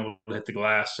bodies and being able to hit the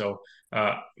glass. So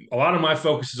a lot of my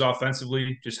focus is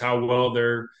offensively, just how well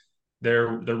they're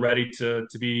ready to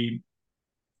be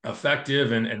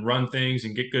effective and run things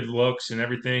and get good looks and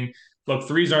everything. Look,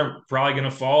 threes aren't probably going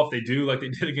to fall. If they do, like they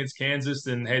did against Kansas,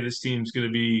 then hey, this team's going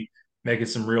to be making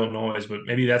some real noise. But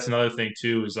maybe that's another thing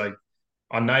too, is like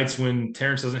on nights when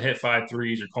Terrence doesn't hit 5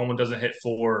 threes or Coleman doesn't hit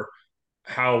 4,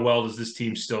 how well does this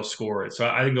team still score it? So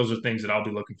I think those are things that I'll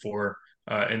be looking for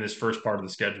in this first part of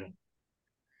the schedule.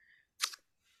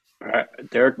 All right,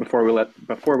 Derek, before we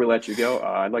let you go,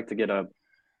 I'd like to get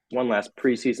one last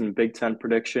preseason Big Ten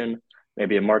prediction,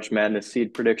 maybe a March Madness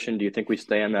seed prediction. Do you think we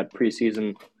stay in that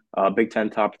preseason Big Ten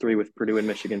top 3 with Purdue and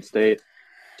Michigan State?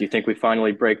 Do you think we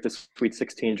finally break the Sweet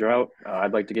 16 drought?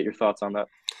 I'd like to get your thoughts on that.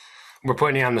 We're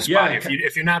putting you on the spot. Yeah.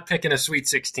 If you're not picking a Sweet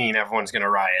 16, everyone's going to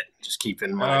riot. Just keep it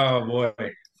in mind. Oh,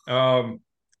 boy.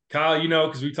 Kyle,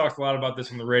 because we talked a lot about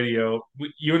this on the radio.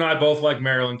 You and I both like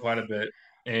Maryland quite a bit.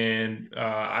 And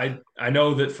I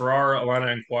know that for our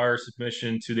Illini Inquirer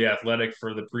submission to The Athletic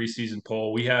for the preseason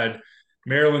poll, we had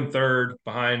Maryland third,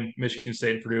 behind Michigan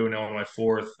State and Purdue, and Illinois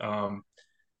fourth.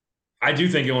 I do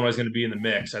think Illinois is going to be in the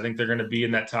mix. I think they're going to be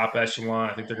in that top echelon.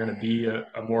 I think they're going to be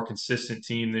a more consistent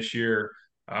team this year.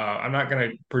 I'm not going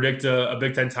to predict a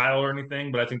Big Ten title or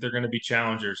anything, but I think they're going to be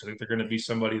challengers. I think they're going to be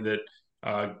somebody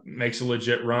that makes a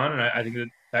legit run. And I think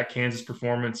that Kansas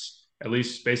performance, at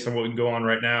least based on what we can go on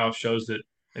right now, shows that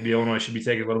maybe Illinois should be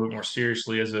taken a little bit more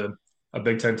seriously as a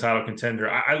Big Ten title contender.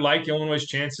 I like Illinois'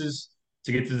 chances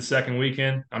to get to the second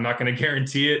weekend. I'm not going to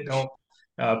guarantee it. Don't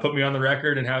put me on the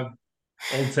record and have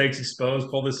old takes exposed,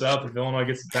 pull this up if Illinois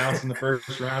gets a bounce in the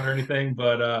first round or anything.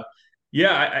 But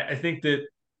yeah, I think that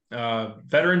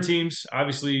veteran teams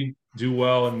obviously do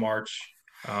well in March.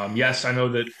 Yes, I know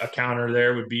that a counter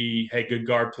there would be, hey, good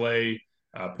guard play,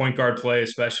 point guard play,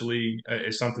 especially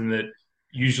is something that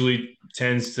usually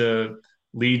tends to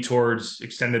lead towards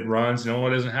extended runs. No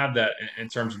one doesn't have that in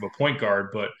terms of a point guard,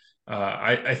 but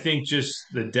I think just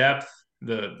the depth,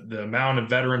 the amount of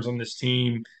veterans on this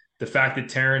team, the fact that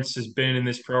Terrence has been in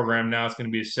this program now, it's going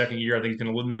to be his second year. I think he's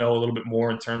going to know a little bit more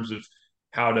in terms of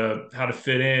how to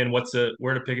fit in,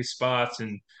 where to pick his spots,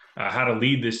 and how to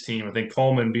lead this team. I think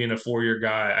Coleman being a 4-year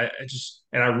guy,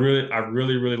 I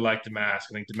really like Damask.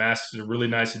 I think Damask is a really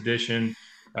nice addition.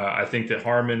 I think that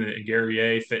Harmon and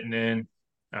Guerrier fitting in.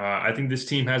 I think this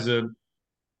team has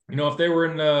if they were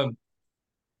in the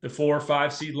 4 or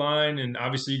 5 seed line, and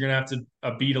obviously you're going to have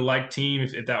to beat a like team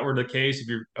if that were the case. If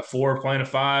you're a 4 playing a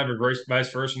 5, or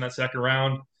vice versa in that second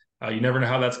round, you never know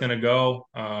how that's going to go.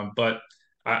 But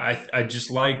I just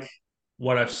like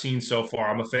what I've seen so far.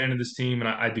 I'm a fan of this team, and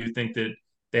I do think that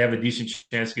they have a decent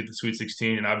chance to get the Sweet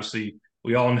 16. And obviously,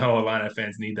 we all know Illini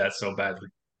fans need that so badly.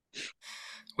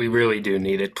 We really do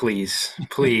need it. Please,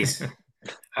 please.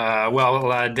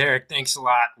 Derek, thanks a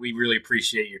lot. We really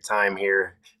appreciate your time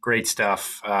here. Great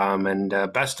stuff. And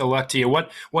best of luck to you.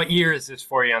 What year is this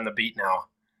for you on the beat now?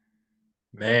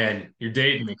 Man, you're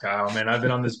dating me, Kyle. Man, I've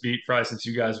been on this beat probably since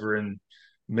you guys were in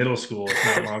middle school, if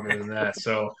not longer than that.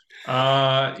 So,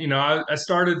 I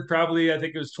started probably, I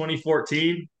think it was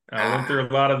 2014. I went through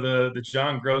a lot of the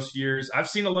John Gross years. I've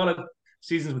seen a lot of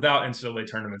seasons without NCAA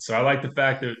tournaments. So I like the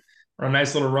fact that we're a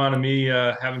nice little run of me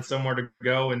having somewhere to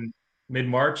go in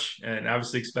mid-March, and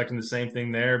obviously expecting the same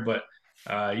thing there. But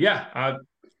I'm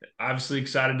obviously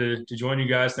excited to join you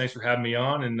guys. Thanks for having me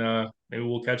on, and maybe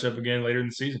we'll catch up again later in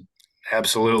the season.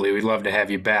 Absolutely. We'd love to have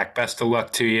you back. Best of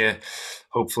luck to you.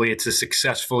 Hopefully it's a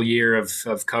successful year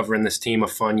of covering this team, a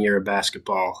fun year of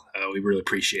basketball. We really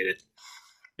appreciate it.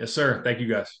 Yes, sir. Thank you,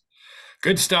 guys.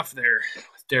 Good stuff there.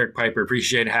 Derek Piper,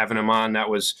 appreciate having him on. That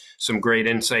was some great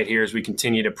insight here as we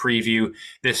continue to preview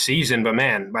this season. But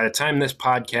man, by the time this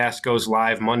podcast goes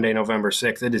live Monday, November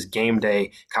 6th, it is game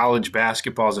day. College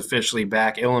basketball is officially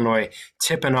back. Illinois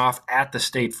tipping off at the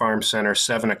State Farm Center,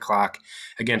 7 o'clock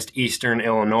against Eastern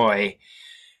Illinois.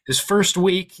 This first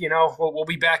week, we'll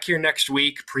be back here next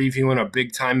week previewing a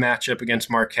big-time matchup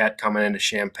against Marquette coming into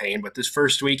Champaign. But this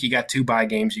first week, you got 2 bye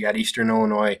games. You got Eastern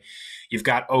Illinois. You've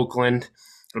got Oakland.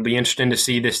 It'll be interesting to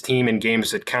see this team in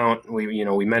games that count.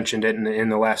 We mentioned it in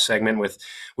the last segment with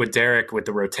Derek with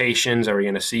the rotations. Are we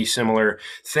going to see similar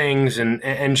things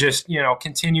and just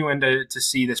continuing to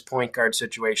see this point guard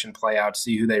situation play out,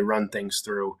 see who they run things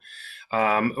through.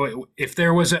 If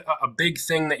there was a big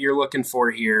thing that you're looking for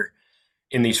here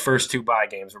in these first 2 bye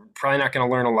games, we're probably not going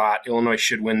to learn a lot. Illinois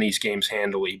should win these games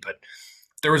handily, but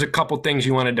if there was a couple things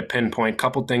you wanted to pinpoint,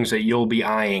 couple things that you'll be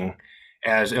eyeing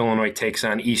as Illinois takes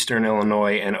on Eastern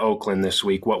Illinois and Oakland this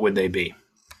week, what would they be?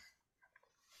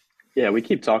 Yeah, we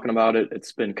keep talking about it.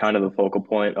 It's been kind of the focal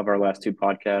point of our last 2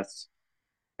 podcasts.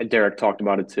 And Derek talked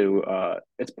about it too.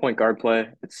 It's point guard play.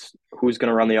 It's who's going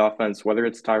to run the offense, whether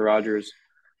it's Ty Rodgers,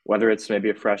 whether it's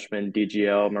maybe a freshman,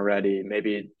 DGL, Moretti,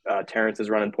 maybe Terrence is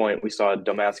running point. We saw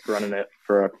Domask running it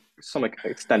for some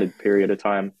extended period of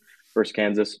time versus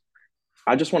Kansas.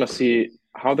 I just want to see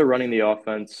how they're running the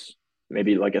offense.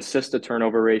 Maybe like assist to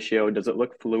turnover ratio. Does it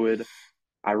look fluid?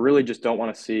 I really just don't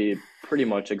want to see pretty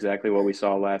much exactly what we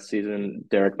saw last season.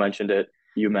 Derek mentioned it.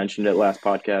 You mentioned it last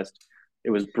podcast. It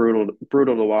was brutal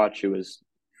to watch. It was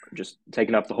just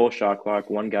taking up the whole shot clock.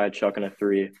 One guy chucking a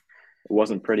 3. It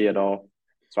wasn't pretty at all.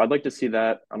 So I'd like to see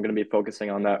that. I'm going to be focusing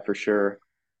on that for sure.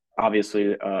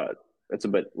 Obviously, it's a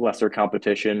bit lesser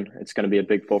competition. It's going to be a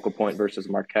big focal point versus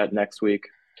Marquette next week.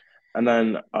 And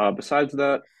then besides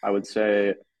that, I would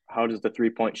say, how does the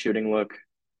 3-point shooting look?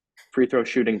 Free throw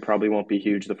shooting probably won't be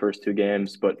huge the first 2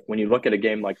 games, but when you look at a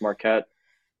game like Marquette,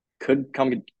 could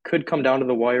come down to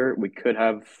the wire. We could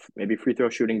have maybe free throw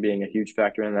shooting being a huge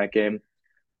factor in that game.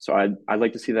 So I'd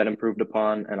like to see that improved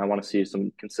upon, and I want to see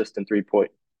some consistent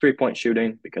 3-point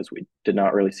shooting because we did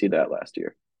not really see that last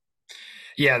year.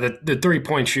 Yeah, the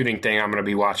 3-point shooting thing I'm going to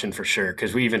be watching for sure,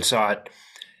 because we even saw it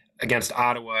against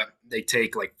Ottawa. They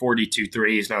take like 42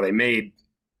 threes. Now they made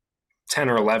 10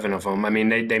 or 11 of them. I mean,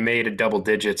 they made a double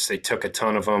digits. They took a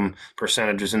ton of them,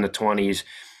 percentages in the 20s.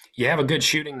 You have a good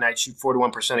shooting night, shoot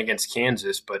 41% against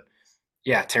Kansas, but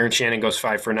yeah, Terrence Shannon goes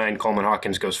 5 for 9. Coleman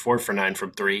Hawkins goes 4 for 9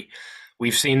 from three.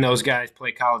 We've seen those guys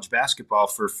play college basketball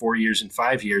for 4 years and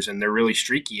 5 years, and they're really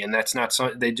streaky. And that's not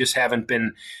so, they just haven't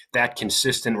been that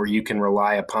consistent where you can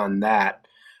rely upon that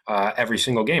every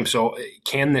single game. So,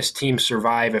 can this team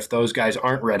survive if those guys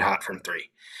aren't red hot from three?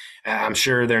 I'm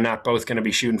sure they're not both going to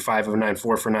be shooting 5 of 9,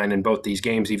 4 for 9 in both these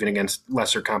games, even against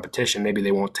lesser competition. Maybe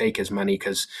they won't take as many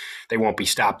because they won't be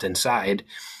stopped inside.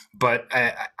 But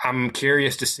I'm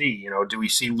curious to see, do we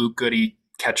see Luke Goody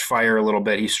catch fire a little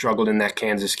bit? He struggled in that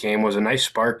Kansas game, was a nice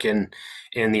spark in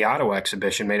the Ottawa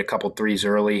exhibition, made a couple threes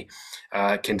early.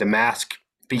 Can Damask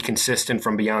be consistent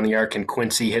from beyond the arc? Can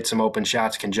Quincy hit some open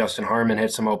shots? Can Justin Harmon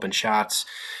hit some open shots?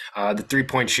 The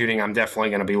 3-point shooting I'm definitely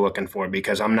going to be looking for,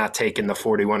 because I'm not taking the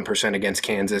 41% against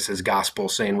Kansas as gospel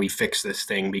saying we fixed this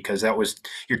thing, because that was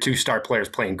your 2 star players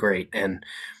playing great. And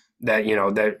that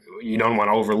that you don't want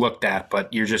to overlook that,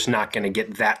 but you're just not going to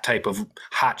get that type of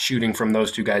hot shooting from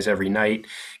those 2 guys every night.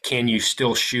 Can you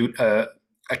still shoot a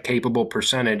capable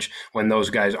percentage when those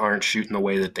guys aren't shooting the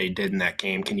way that they did in that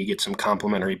game? Can you get some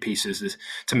complementary pieces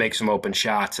to make some open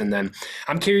shots? And then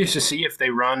I'm curious to see if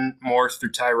they run more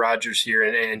through Ty Rodgers here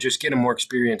and just get him more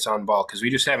experience on ball, because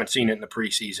we just haven't seen it in the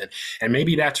preseason. And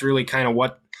maybe that's really kind of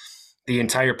what the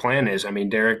entire plan is. I mean,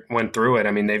 Derek went through it.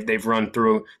 I mean, they've run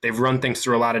things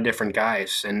through a lot of different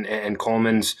guys, and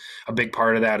Coleman's a big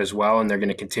part of that as well. And they're going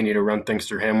to continue to run things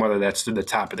through him, whether that's through the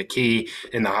top of the key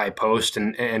in the high post,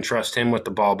 and trust him with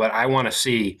the ball. But I want to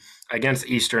see, against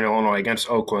Eastern Illinois, against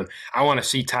Oakland, I want to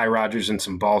see Ty Rodgers in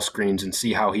some ball screens and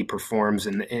see how he performs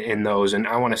in those. And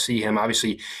I want to see him.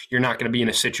 Obviously, you're not going to be in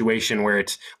a situation where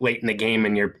it's late in the game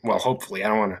and hopefully, I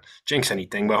don't want to jinx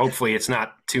anything, but hopefully it's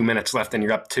not 2 minutes left and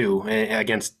you're up 2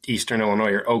 against Eastern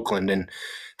Illinois or Oakland, and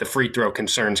the free throw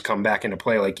concerns come back into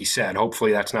play, like you said.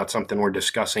 Hopefully that's not something we're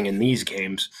discussing in these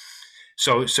games.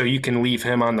 So you can leave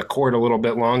him on the court a little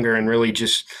bit longer and really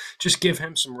just give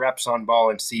him some reps on ball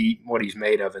and see what he's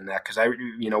made of in that. Because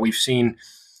we've seen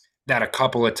that a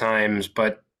couple of times,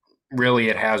 but really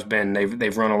it has been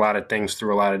they've run a lot of things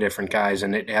through a lot of different guys,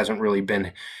 and it hasn't really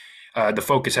been the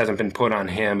focus hasn't been put on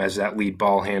him as that lead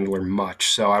ball handler much.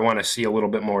 So I want to see a little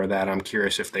bit more of that. I'm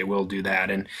curious if they will do that.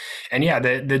 And yeah,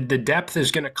 the depth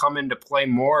is going to come into play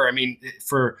more. I mean,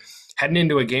 for heading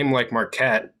into a game like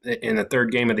Marquette in the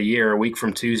 3rd game of the year, a week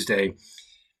from Tuesday,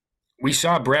 we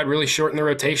saw Brad really shorten the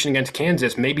rotation against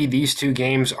Kansas. Maybe these 2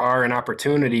 games are an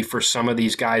opportunity for some of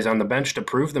these guys on the bench to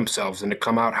prove themselves and to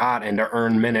come out hot and to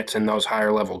earn minutes in those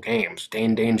higher level games.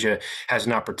 Dane Dainja has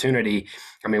an opportunity.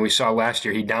 I mean, we saw last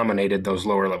year he dominated those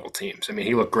lower level teams. I mean,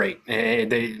 he looked great.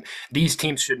 These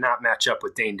teams should not match up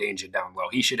with Dane Dainja down low.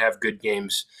 He should have good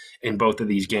games in both of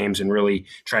these games and really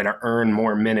try to earn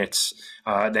more minutes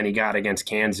than he got against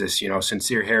Kansas.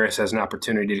 Sincere Harris has an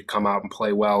opportunity to come out and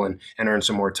play well and earn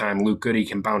some more time. Luke Goody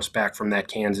can bounce back from that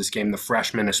Kansas game. The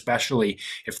freshmen, especially,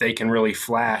 if they can really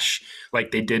flash like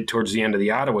they did towards the end of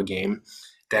the Ottawa game,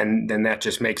 then that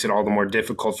just makes it all the more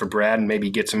difficult for Brad and maybe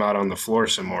gets him out on the floor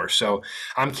some more. So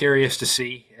I'm curious to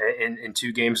see in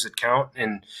 2 games that count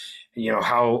and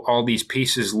how all these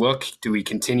pieces look. Do we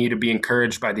continue to be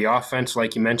encouraged by the offense,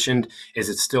 like you mentioned? Is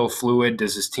it still fluid?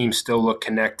 Does this team still look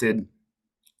connected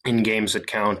in games that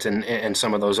count? And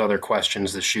some of those other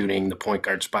questions, the shooting, the point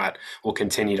guard spot, will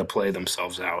continue to play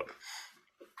themselves out.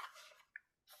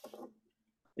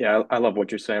 Yeah, I love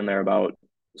what you're saying there about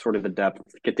sort of the depth.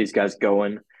 Get these guys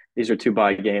going. These are 2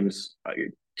 bye games,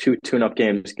 2 tune-up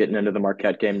games getting into the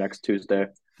Marquette game next Tuesday.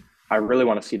 I really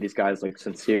want to see these guys like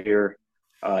Sincere,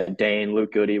 Dane,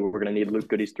 Luke Goody. We're going to need Luke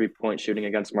Goody's 3-point shooting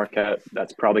against Marquette.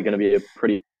 That's probably going to be a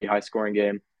pretty high-scoring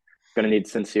game. Going to need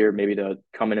Sincere maybe to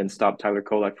come in and stop Tyler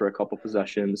Kolek for a couple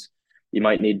possessions. You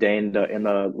might need Dane in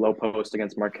the low post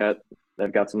against Marquette.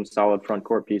 They've got some solid front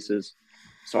court pieces.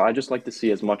 So I just like to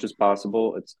see as much as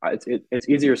possible. It's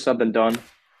easier said than done,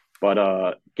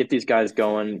 but get these guys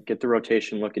going, get the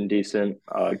rotation looking decent,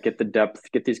 get the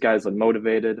depth, get these guys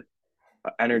motivated,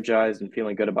 energized, and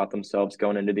feeling good about themselves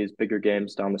going into these bigger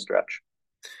games down the stretch.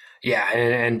 Yeah,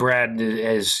 and Brad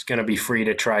is going to be free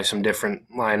to try some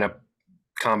different lineup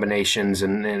combinations,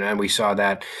 and we saw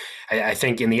that. I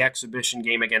think in the exhibition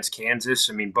game against Kansas,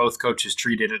 I mean, both coaches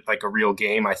treated it like a real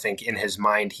game. I think in his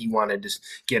mind, he wanted to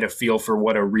get a feel for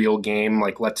what a real game,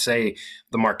 like let's say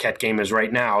the Marquette game is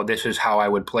right now, this is how I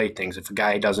would play things. If a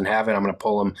guy doesn't have it, I'm going to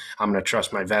pull him. I'm going to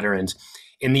trust my veterans.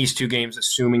 in these two games,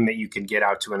 assuming that you can get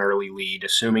out to an early lead,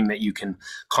 assuming that you can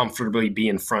comfortably be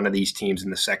in front of these teams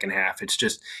in the second half.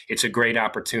 It's a great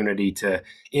opportunity to,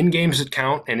 in games that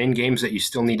count and in games that you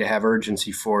still need to have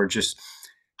urgency for, just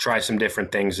try some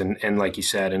different things. And like you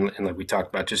said, and like we talked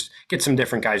about, just get some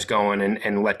different guys going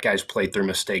and let guys play through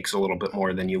mistakes a little bit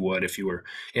more than you would if you were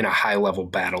in a high level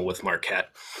battle with Marquette.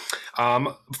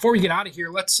 Before we get out of here,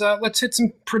 let's hit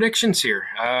some predictions here.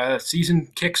 Season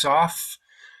kicks off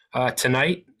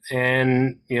tonight,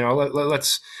 and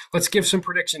let's give some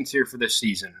predictions here for this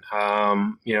season.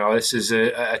 This is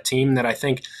a team that I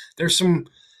think there's some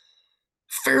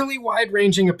fairly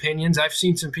wide-ranging opinions. I've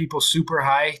seen some people super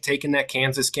high taking that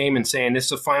Kansas game and saying this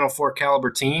is a Final Four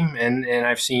caliber team, and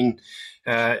I've seen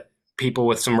people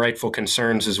with some rightful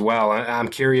concerns as well. I'm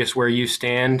curious where you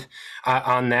stand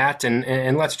on that,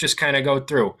 and let's just kind of go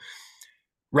through.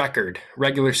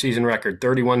 Regular season record,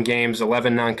 31 games,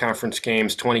 11 non-conference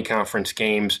games, 20 conference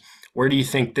games. Where do you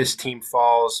think this team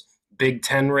falls? Big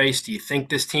Ten race, do you think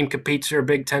this team competes for a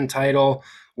Big Ten title?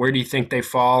 Where do you think they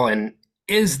fall? And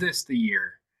is this the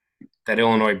year that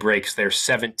Illinois breaks their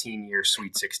 17-year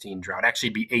Sweet 16 drought?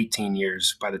 Actually, it'd be 18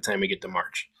 years by the time we get to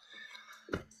March.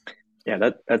 Yeah,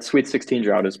 that Sweet 16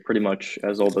 drought is pretty much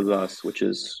as old as us,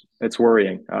 it's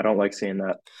worrying. I don't like seeing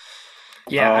that.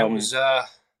 Yeah,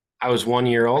 I was 1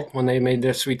 year old when they made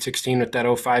their Sweet 16 with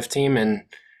that 05 team. And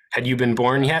had you been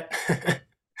born yet?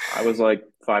 I was like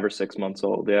 5 or 6 months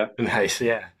old, yeah. Nice,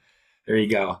 yeah. There you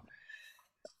go.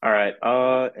 All right.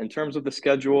 In terms of the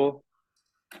schedule,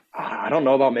 I don't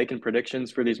know about making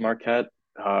predictions for these Marquette,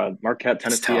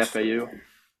 Tennessee, FAU.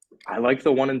 I like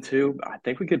the 1 and 2. I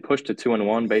think we could push to 2 and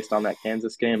 1 based on that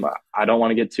Kansas game. I don't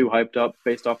want to get too hyped up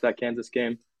based off that Kansas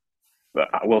game, but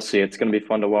we'll see. It's going to be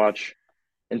fun to watch.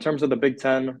 In terms of the Big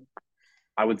Ten,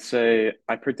 I would say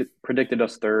I predicted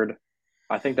us third.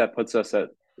 I think that puts us at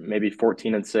maybe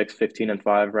 14-6,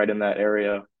 15-5, right in that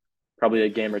area. Probably a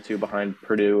game or two behind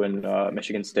Purdue and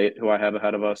Michigan State, who I have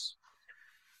ahead of us.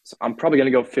 So I'm probably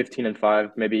going to go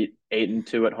 15-5, maybe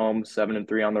 8-2 at home,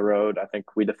 7-3 on the road. I think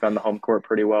we defend the home court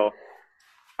pretty well.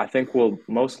 I think we'll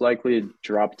most likely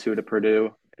drop 2 to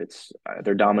Purdue. It's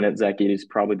their dominant. Zach Edey's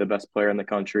probably the best player in the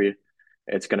country.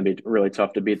 It's going to be really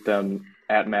tough to beat them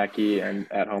at Mackey and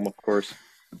at home, of course.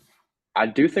 I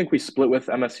do think we split with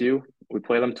MSU. We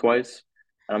play them twice.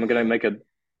 And I'm going to make a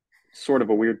sort of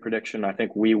a weird prediction. I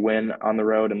think we win on the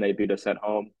road and they beat us at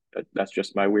home. That's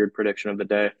just my weird prediction of the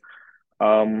day.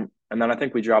 And then I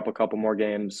think we drop a couple more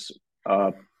games,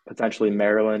 potentially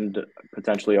Maryland,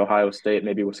 potentially Ohio State,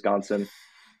 maybe Wisconsin.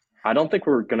 I don't think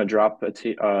we're going to drop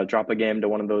a game to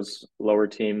one of those lower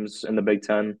teams in the Big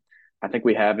Ten. I think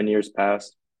we have in years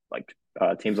past, like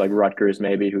teams like Rutgers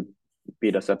maybe, who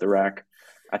beat us at the rack.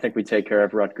 I think we take care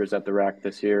of Rutgers at the rack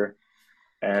this year.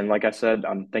 And like I said,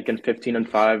 I'm thinking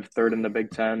 15-5, third in the Big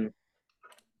Ten.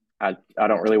 I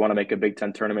don't really want to make a Big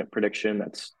Ten tournament prediction.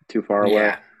 That's too far away.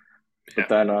 Yeah. But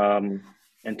then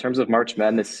in terms of March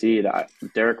Madness seed,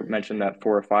 Derek mentioned that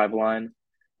 4 or 5 line.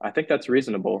 I think that's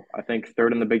reasonable. I think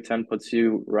third in the Big Ten puts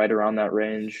you right around that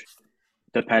range.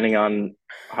 Depending on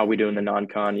how we do in the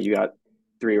non-con, you got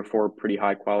 3 or 4 pretty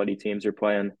high-quality teams you're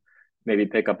playing. Maybe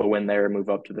pick up a win there, move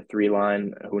up to the 3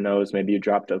 line. Who knows? Maybe you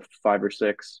drop to 5 or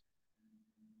 6.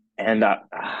 And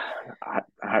I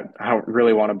don't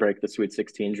really want to break the Sweet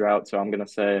 16 drought, so I'm going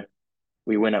to say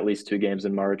we win at least 2 games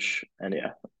in March. And,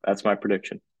 yeah, that's my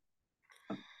prediction.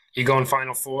 You going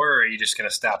Final Four, or are you just going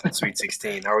to stop at Sweet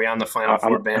 16? Are we on the Final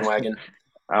Four bandwagon?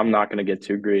 I'm not going to get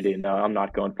too greedy. No, I'm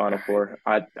not going Final Four.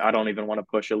 I don't even want to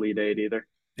push Elite Eight either.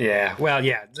 Yeah, well,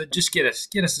 yeah, just get us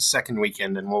a second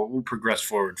weekend, and we'll progress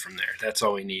forward from there. That's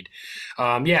all we need.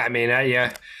 Yeah, I mean,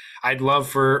 I'd love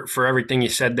for everything you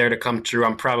said there to come true.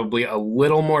 I'm probably a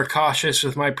little more cautious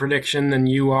with my prediction than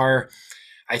you are.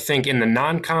 I think in the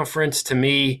non-conference, to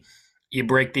me, you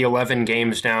break the 11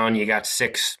 games down. You got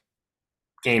 6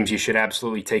 games you should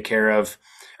absolutely take care of.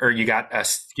 Or you got,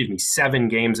 7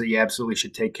 games that you absolutely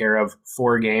should take care of,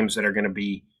 4 games that are going to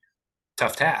be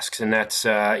tough tasks. And that's,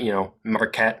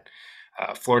 Marquette,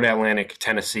 Florida Atlantic,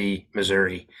 Tennessee,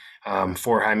 Missouri,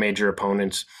 4 high major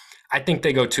opponents. I think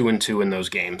they go 2-2 in those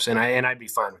games, and I'd be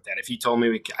fine with that. If you told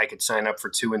me I could sign up for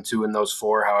 2-2 in those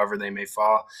 4, however they may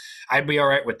fall, I'd be all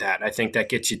right with that. I think that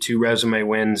gets you 2 resume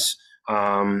wins,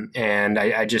 and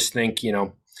I just think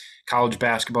college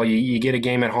basketball, you get a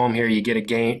game at home here, you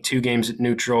get 2 games at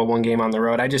neutral, 1 game on the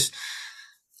road.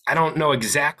 I don't know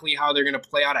exactly how they're going to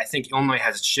play out. I think Illinois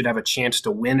should have a chance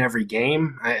to win every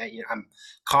game. I'm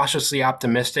cautiously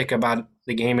optimistic about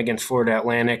the game against Florida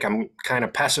Atlantic. I'm kind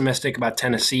of pessimistic about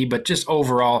Tennessee, but just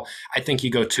overall, I think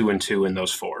you go 2-2 in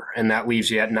those 4, and that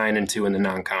leaves you at 9-2 in the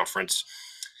non-conference.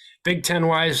 Big Ten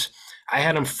wise, I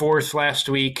had them fourth last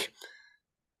week.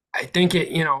 I think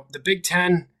the Big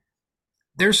Ten,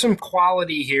 there's some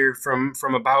quality here from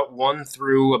about 1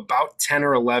 through about 10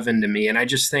 or 11 to me. And I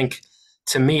just think,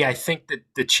 to me, I think that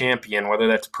the champion, whether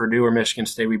that's Purdue or Michigan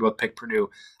State, we both picked Purdue,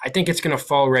 I think it's going to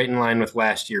fall right in line with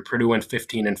last year. Purdue went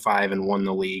 15-5 and won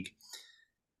the league.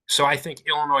 So I think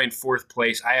Illinois in fourth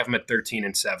place. I have them at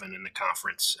 13-7 in the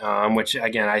conference, which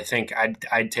again I think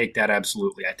I'd take that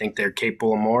absolutely. I think they're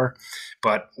capable of more,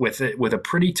 but with a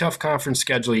pretty tough conference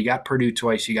schedule, you got Purdue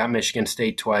twice, you got Michigan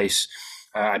State twice.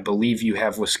 I believe you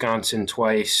have Wisconsin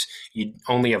twice. You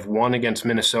only have one against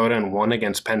Minnesota and one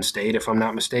against Penn State, if I'm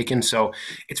not mistaken. So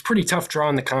it's pretty tough draw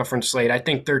in the conference slate. I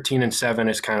think 13-7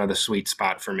 is kind of the sweet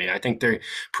spot for me. I think they're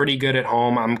pretty good at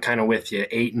home. I'm kind of with you.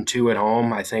 8-2 at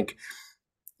home. I think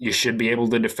you should be able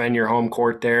to defend your home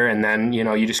court there. And then,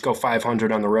 you just go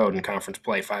 500 on the road in conference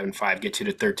play. 5-5 gets you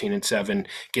to 13-7,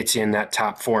 gets you in that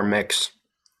top 4 mix.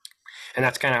 And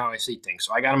that's kind of how I see things.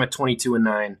 So I got them at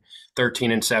 22-9,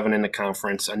 13-7 in the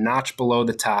conference, a notch below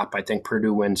the top. I think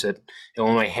Purdue wins it.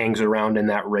 Illinois hangs around in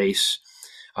that race.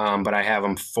 But I have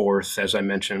them fourth, as I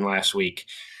mentioned last week.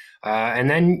 And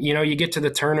then, you get to the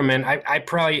tournament.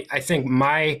 I think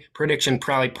my prediction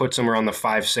probably puts them around the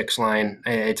 5-6 line.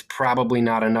 It's probably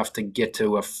not enough to get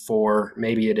to a 4.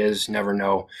 Maybe it is. Never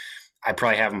know. I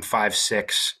probably have them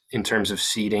 5-6 in terms of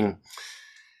seeding.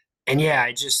 And yeah,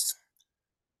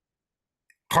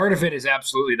 part of it is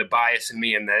absolutely the bias in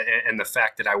me and the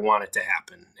fact that I want it to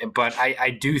happen. But I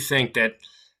do think that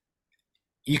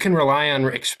you can rely on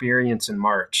experience in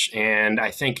March. And I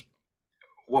think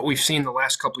what we've seen the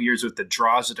last couple of years with the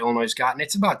draws that Illinois has gotten,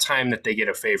 it's about time that they get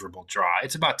a favorable draw.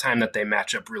 It's about time that they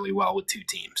match up really well with 2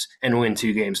 teams and win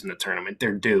 2 games in the tournament.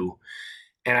 They're due.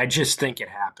 And I just think it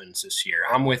happens this year.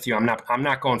 I'm with you. I'm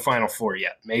not going Final Four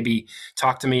yet. Maybe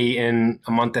talk to me in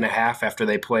a month and a half after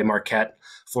they play Marquette,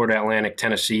 Florida Atlantic,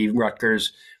 Tennessee,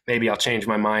 Rutgers. Maybe I'll change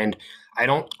my mind. I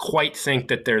don't quite think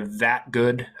that they're that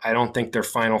good. I don't think they're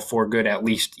Final Four good, at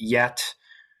least yet.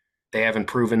 They haven't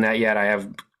proven that yet. I have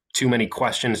too many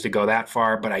questions to go that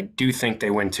far, but I do think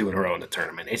they win 2 in a row in the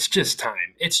tournament. It's just time.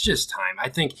 I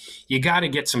think you got to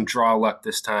get some draw luck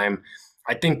this time.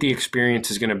 I think the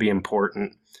experience is going to be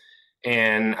important,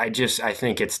 and I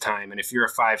think it's time. And if you're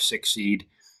a 5-6 seed,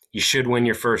 you should win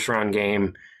your first round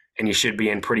game, and you should be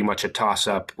in pretty much a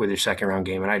toss-up with your second round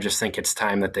game. And I just think it's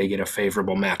time that they get a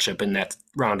favorable matchup in that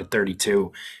round of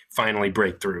 32, finally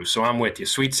break through. So I'm with you.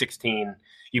 Sweet 16.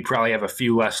 You probably have a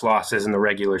few less losses in the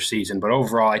regular season. But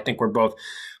overall, I think we're both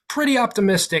pretty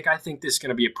optimistic. I think this is going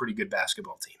to be a pretty good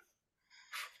basketball team.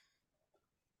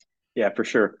 Yeah, for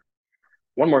sure.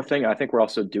 One more thing. I think we're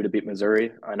also due to beat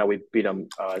Missouri. I know we beat them,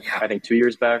 I think, 2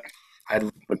 years back.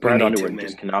 But Brad Underwood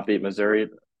just cannot beat Missouri.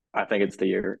 I think it's the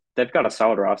year. They've got a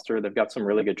solid roster. They've got some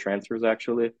really good transfers,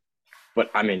 actually.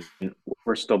 But, I mean,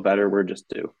 we're still better. We're just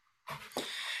due.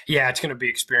 Yeah, it's going to be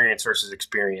experience versus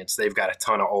experience. They've got a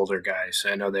ton of older guys.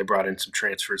 I know they brought in some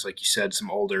transfers, like you said, some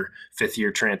older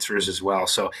fifth-year transfers as well.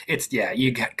 So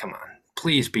come on,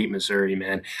 please beat Missouri,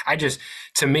 man.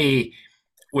 To me,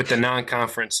 with the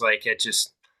non-conference,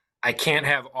 I can't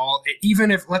have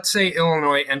even if, let's say,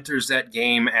 Illinois enters that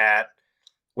game at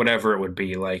whatever it would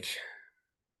be,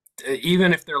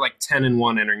 even if they're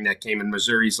 10-1 entering that game and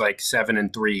Missouri's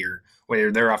 7-3 or where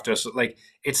they're off to us,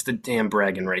 it's the damn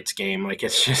bragging rights game.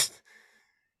 It's just,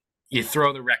 you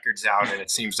throw the records out and it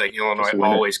seems like Illinois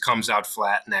always comes out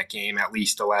flat in that game, at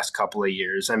least the last couple of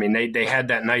years. I mean, they had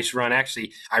that nice run.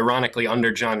 Actually, ironically,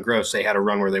 under John Gross, they had a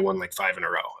run where they won 5 in a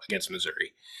row against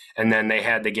Missouri. And then they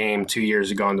had the game 2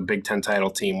 years ago on the Big Ten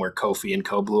title team where Kofi and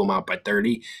Co blew them out by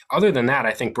 30. Other than that,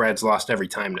 I think Brad's lost every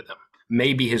time to them.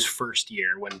 Maybe his first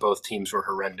year when both teams were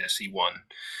horrendous, he won.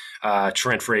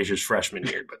 Trent Frazier's freshman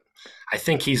year, but I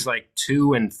think he's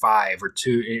 2-5 or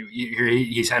 2.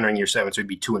 He's entering year 7, so he'd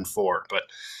be 2-4. But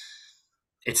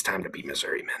it's time to beat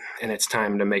Missouri, man, and it's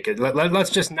time to make it.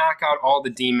 Let's just knock out all the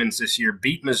demons this year.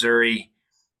 Beat Missouri,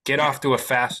 get off to a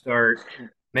fast start,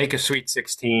 make a Sweet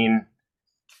 16.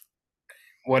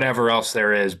 Whatever else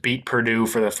there is, beat Purdue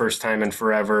for the first time in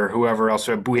forever. Whoever else,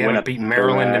 we haven't beaten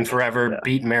Maryland in forever. Yeah.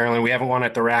 Beat Maryland, we haven't won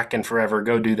at the rack in forever.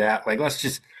 Go do that.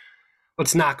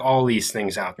 Let's knock all these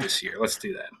things out this year. Let's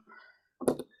do that.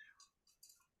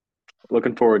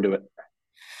 Looking forward to it.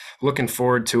 Looking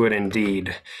forward to it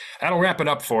indeed. That'll wrap it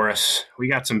up for us. We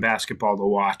got some basketball to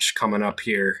watch coming up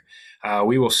here.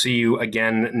 We will see you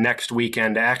again next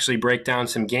weekend to actually break down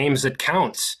some games that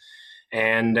counts.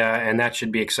 And that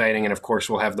should be exciting. And, of course,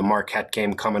 we'll have the Marquette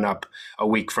game coming up a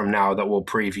week from now that we'll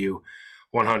preview.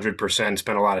 100%.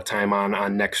 Spend a lot of time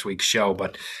on next week's show.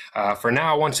 But for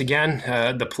now, once again,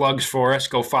 the plugs for us.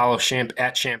 Go follow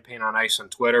at Champagne on Ice on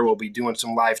Twitter. We'll be doing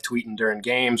some live tweeting during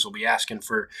games. We'll be asking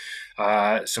for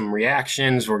some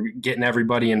reactions. We're getting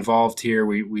everybody involved here.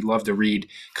 We love to read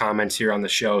comments here on the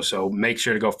show. So make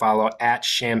sure to go follow at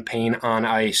Champagne on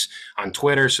Ice on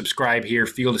Twitter. Subscribe here,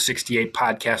 Field of 68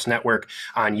 Podcast Network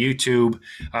on YouTube.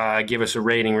 Give us a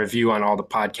rating, review on all the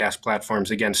podcast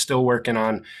platforms. Again, still working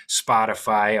on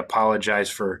Spotify. Apologize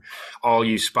for all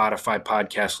you Spotify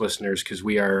podcast listeners because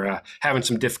we are having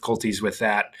some difficulties with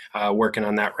that, working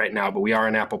on that right now. But we are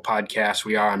on Apple Podcasts.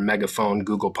 We are on Megaphone,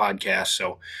 Google Podcasts.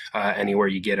 So anywhere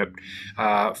you get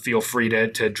it, feel free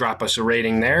to drop us a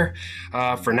rating there.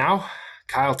 For now,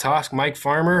 Kyle Tosk, Mike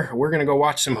Farmer, we're going to go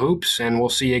watch some hoops, and we'll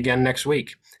see you again next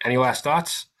week. Any last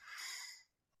thoughts?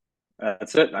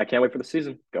 That's it. I can't wait for the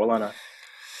season. Go Illini.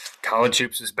 College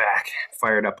hoops is back.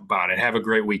 Fired up about it. Have a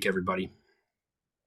great week, everybody.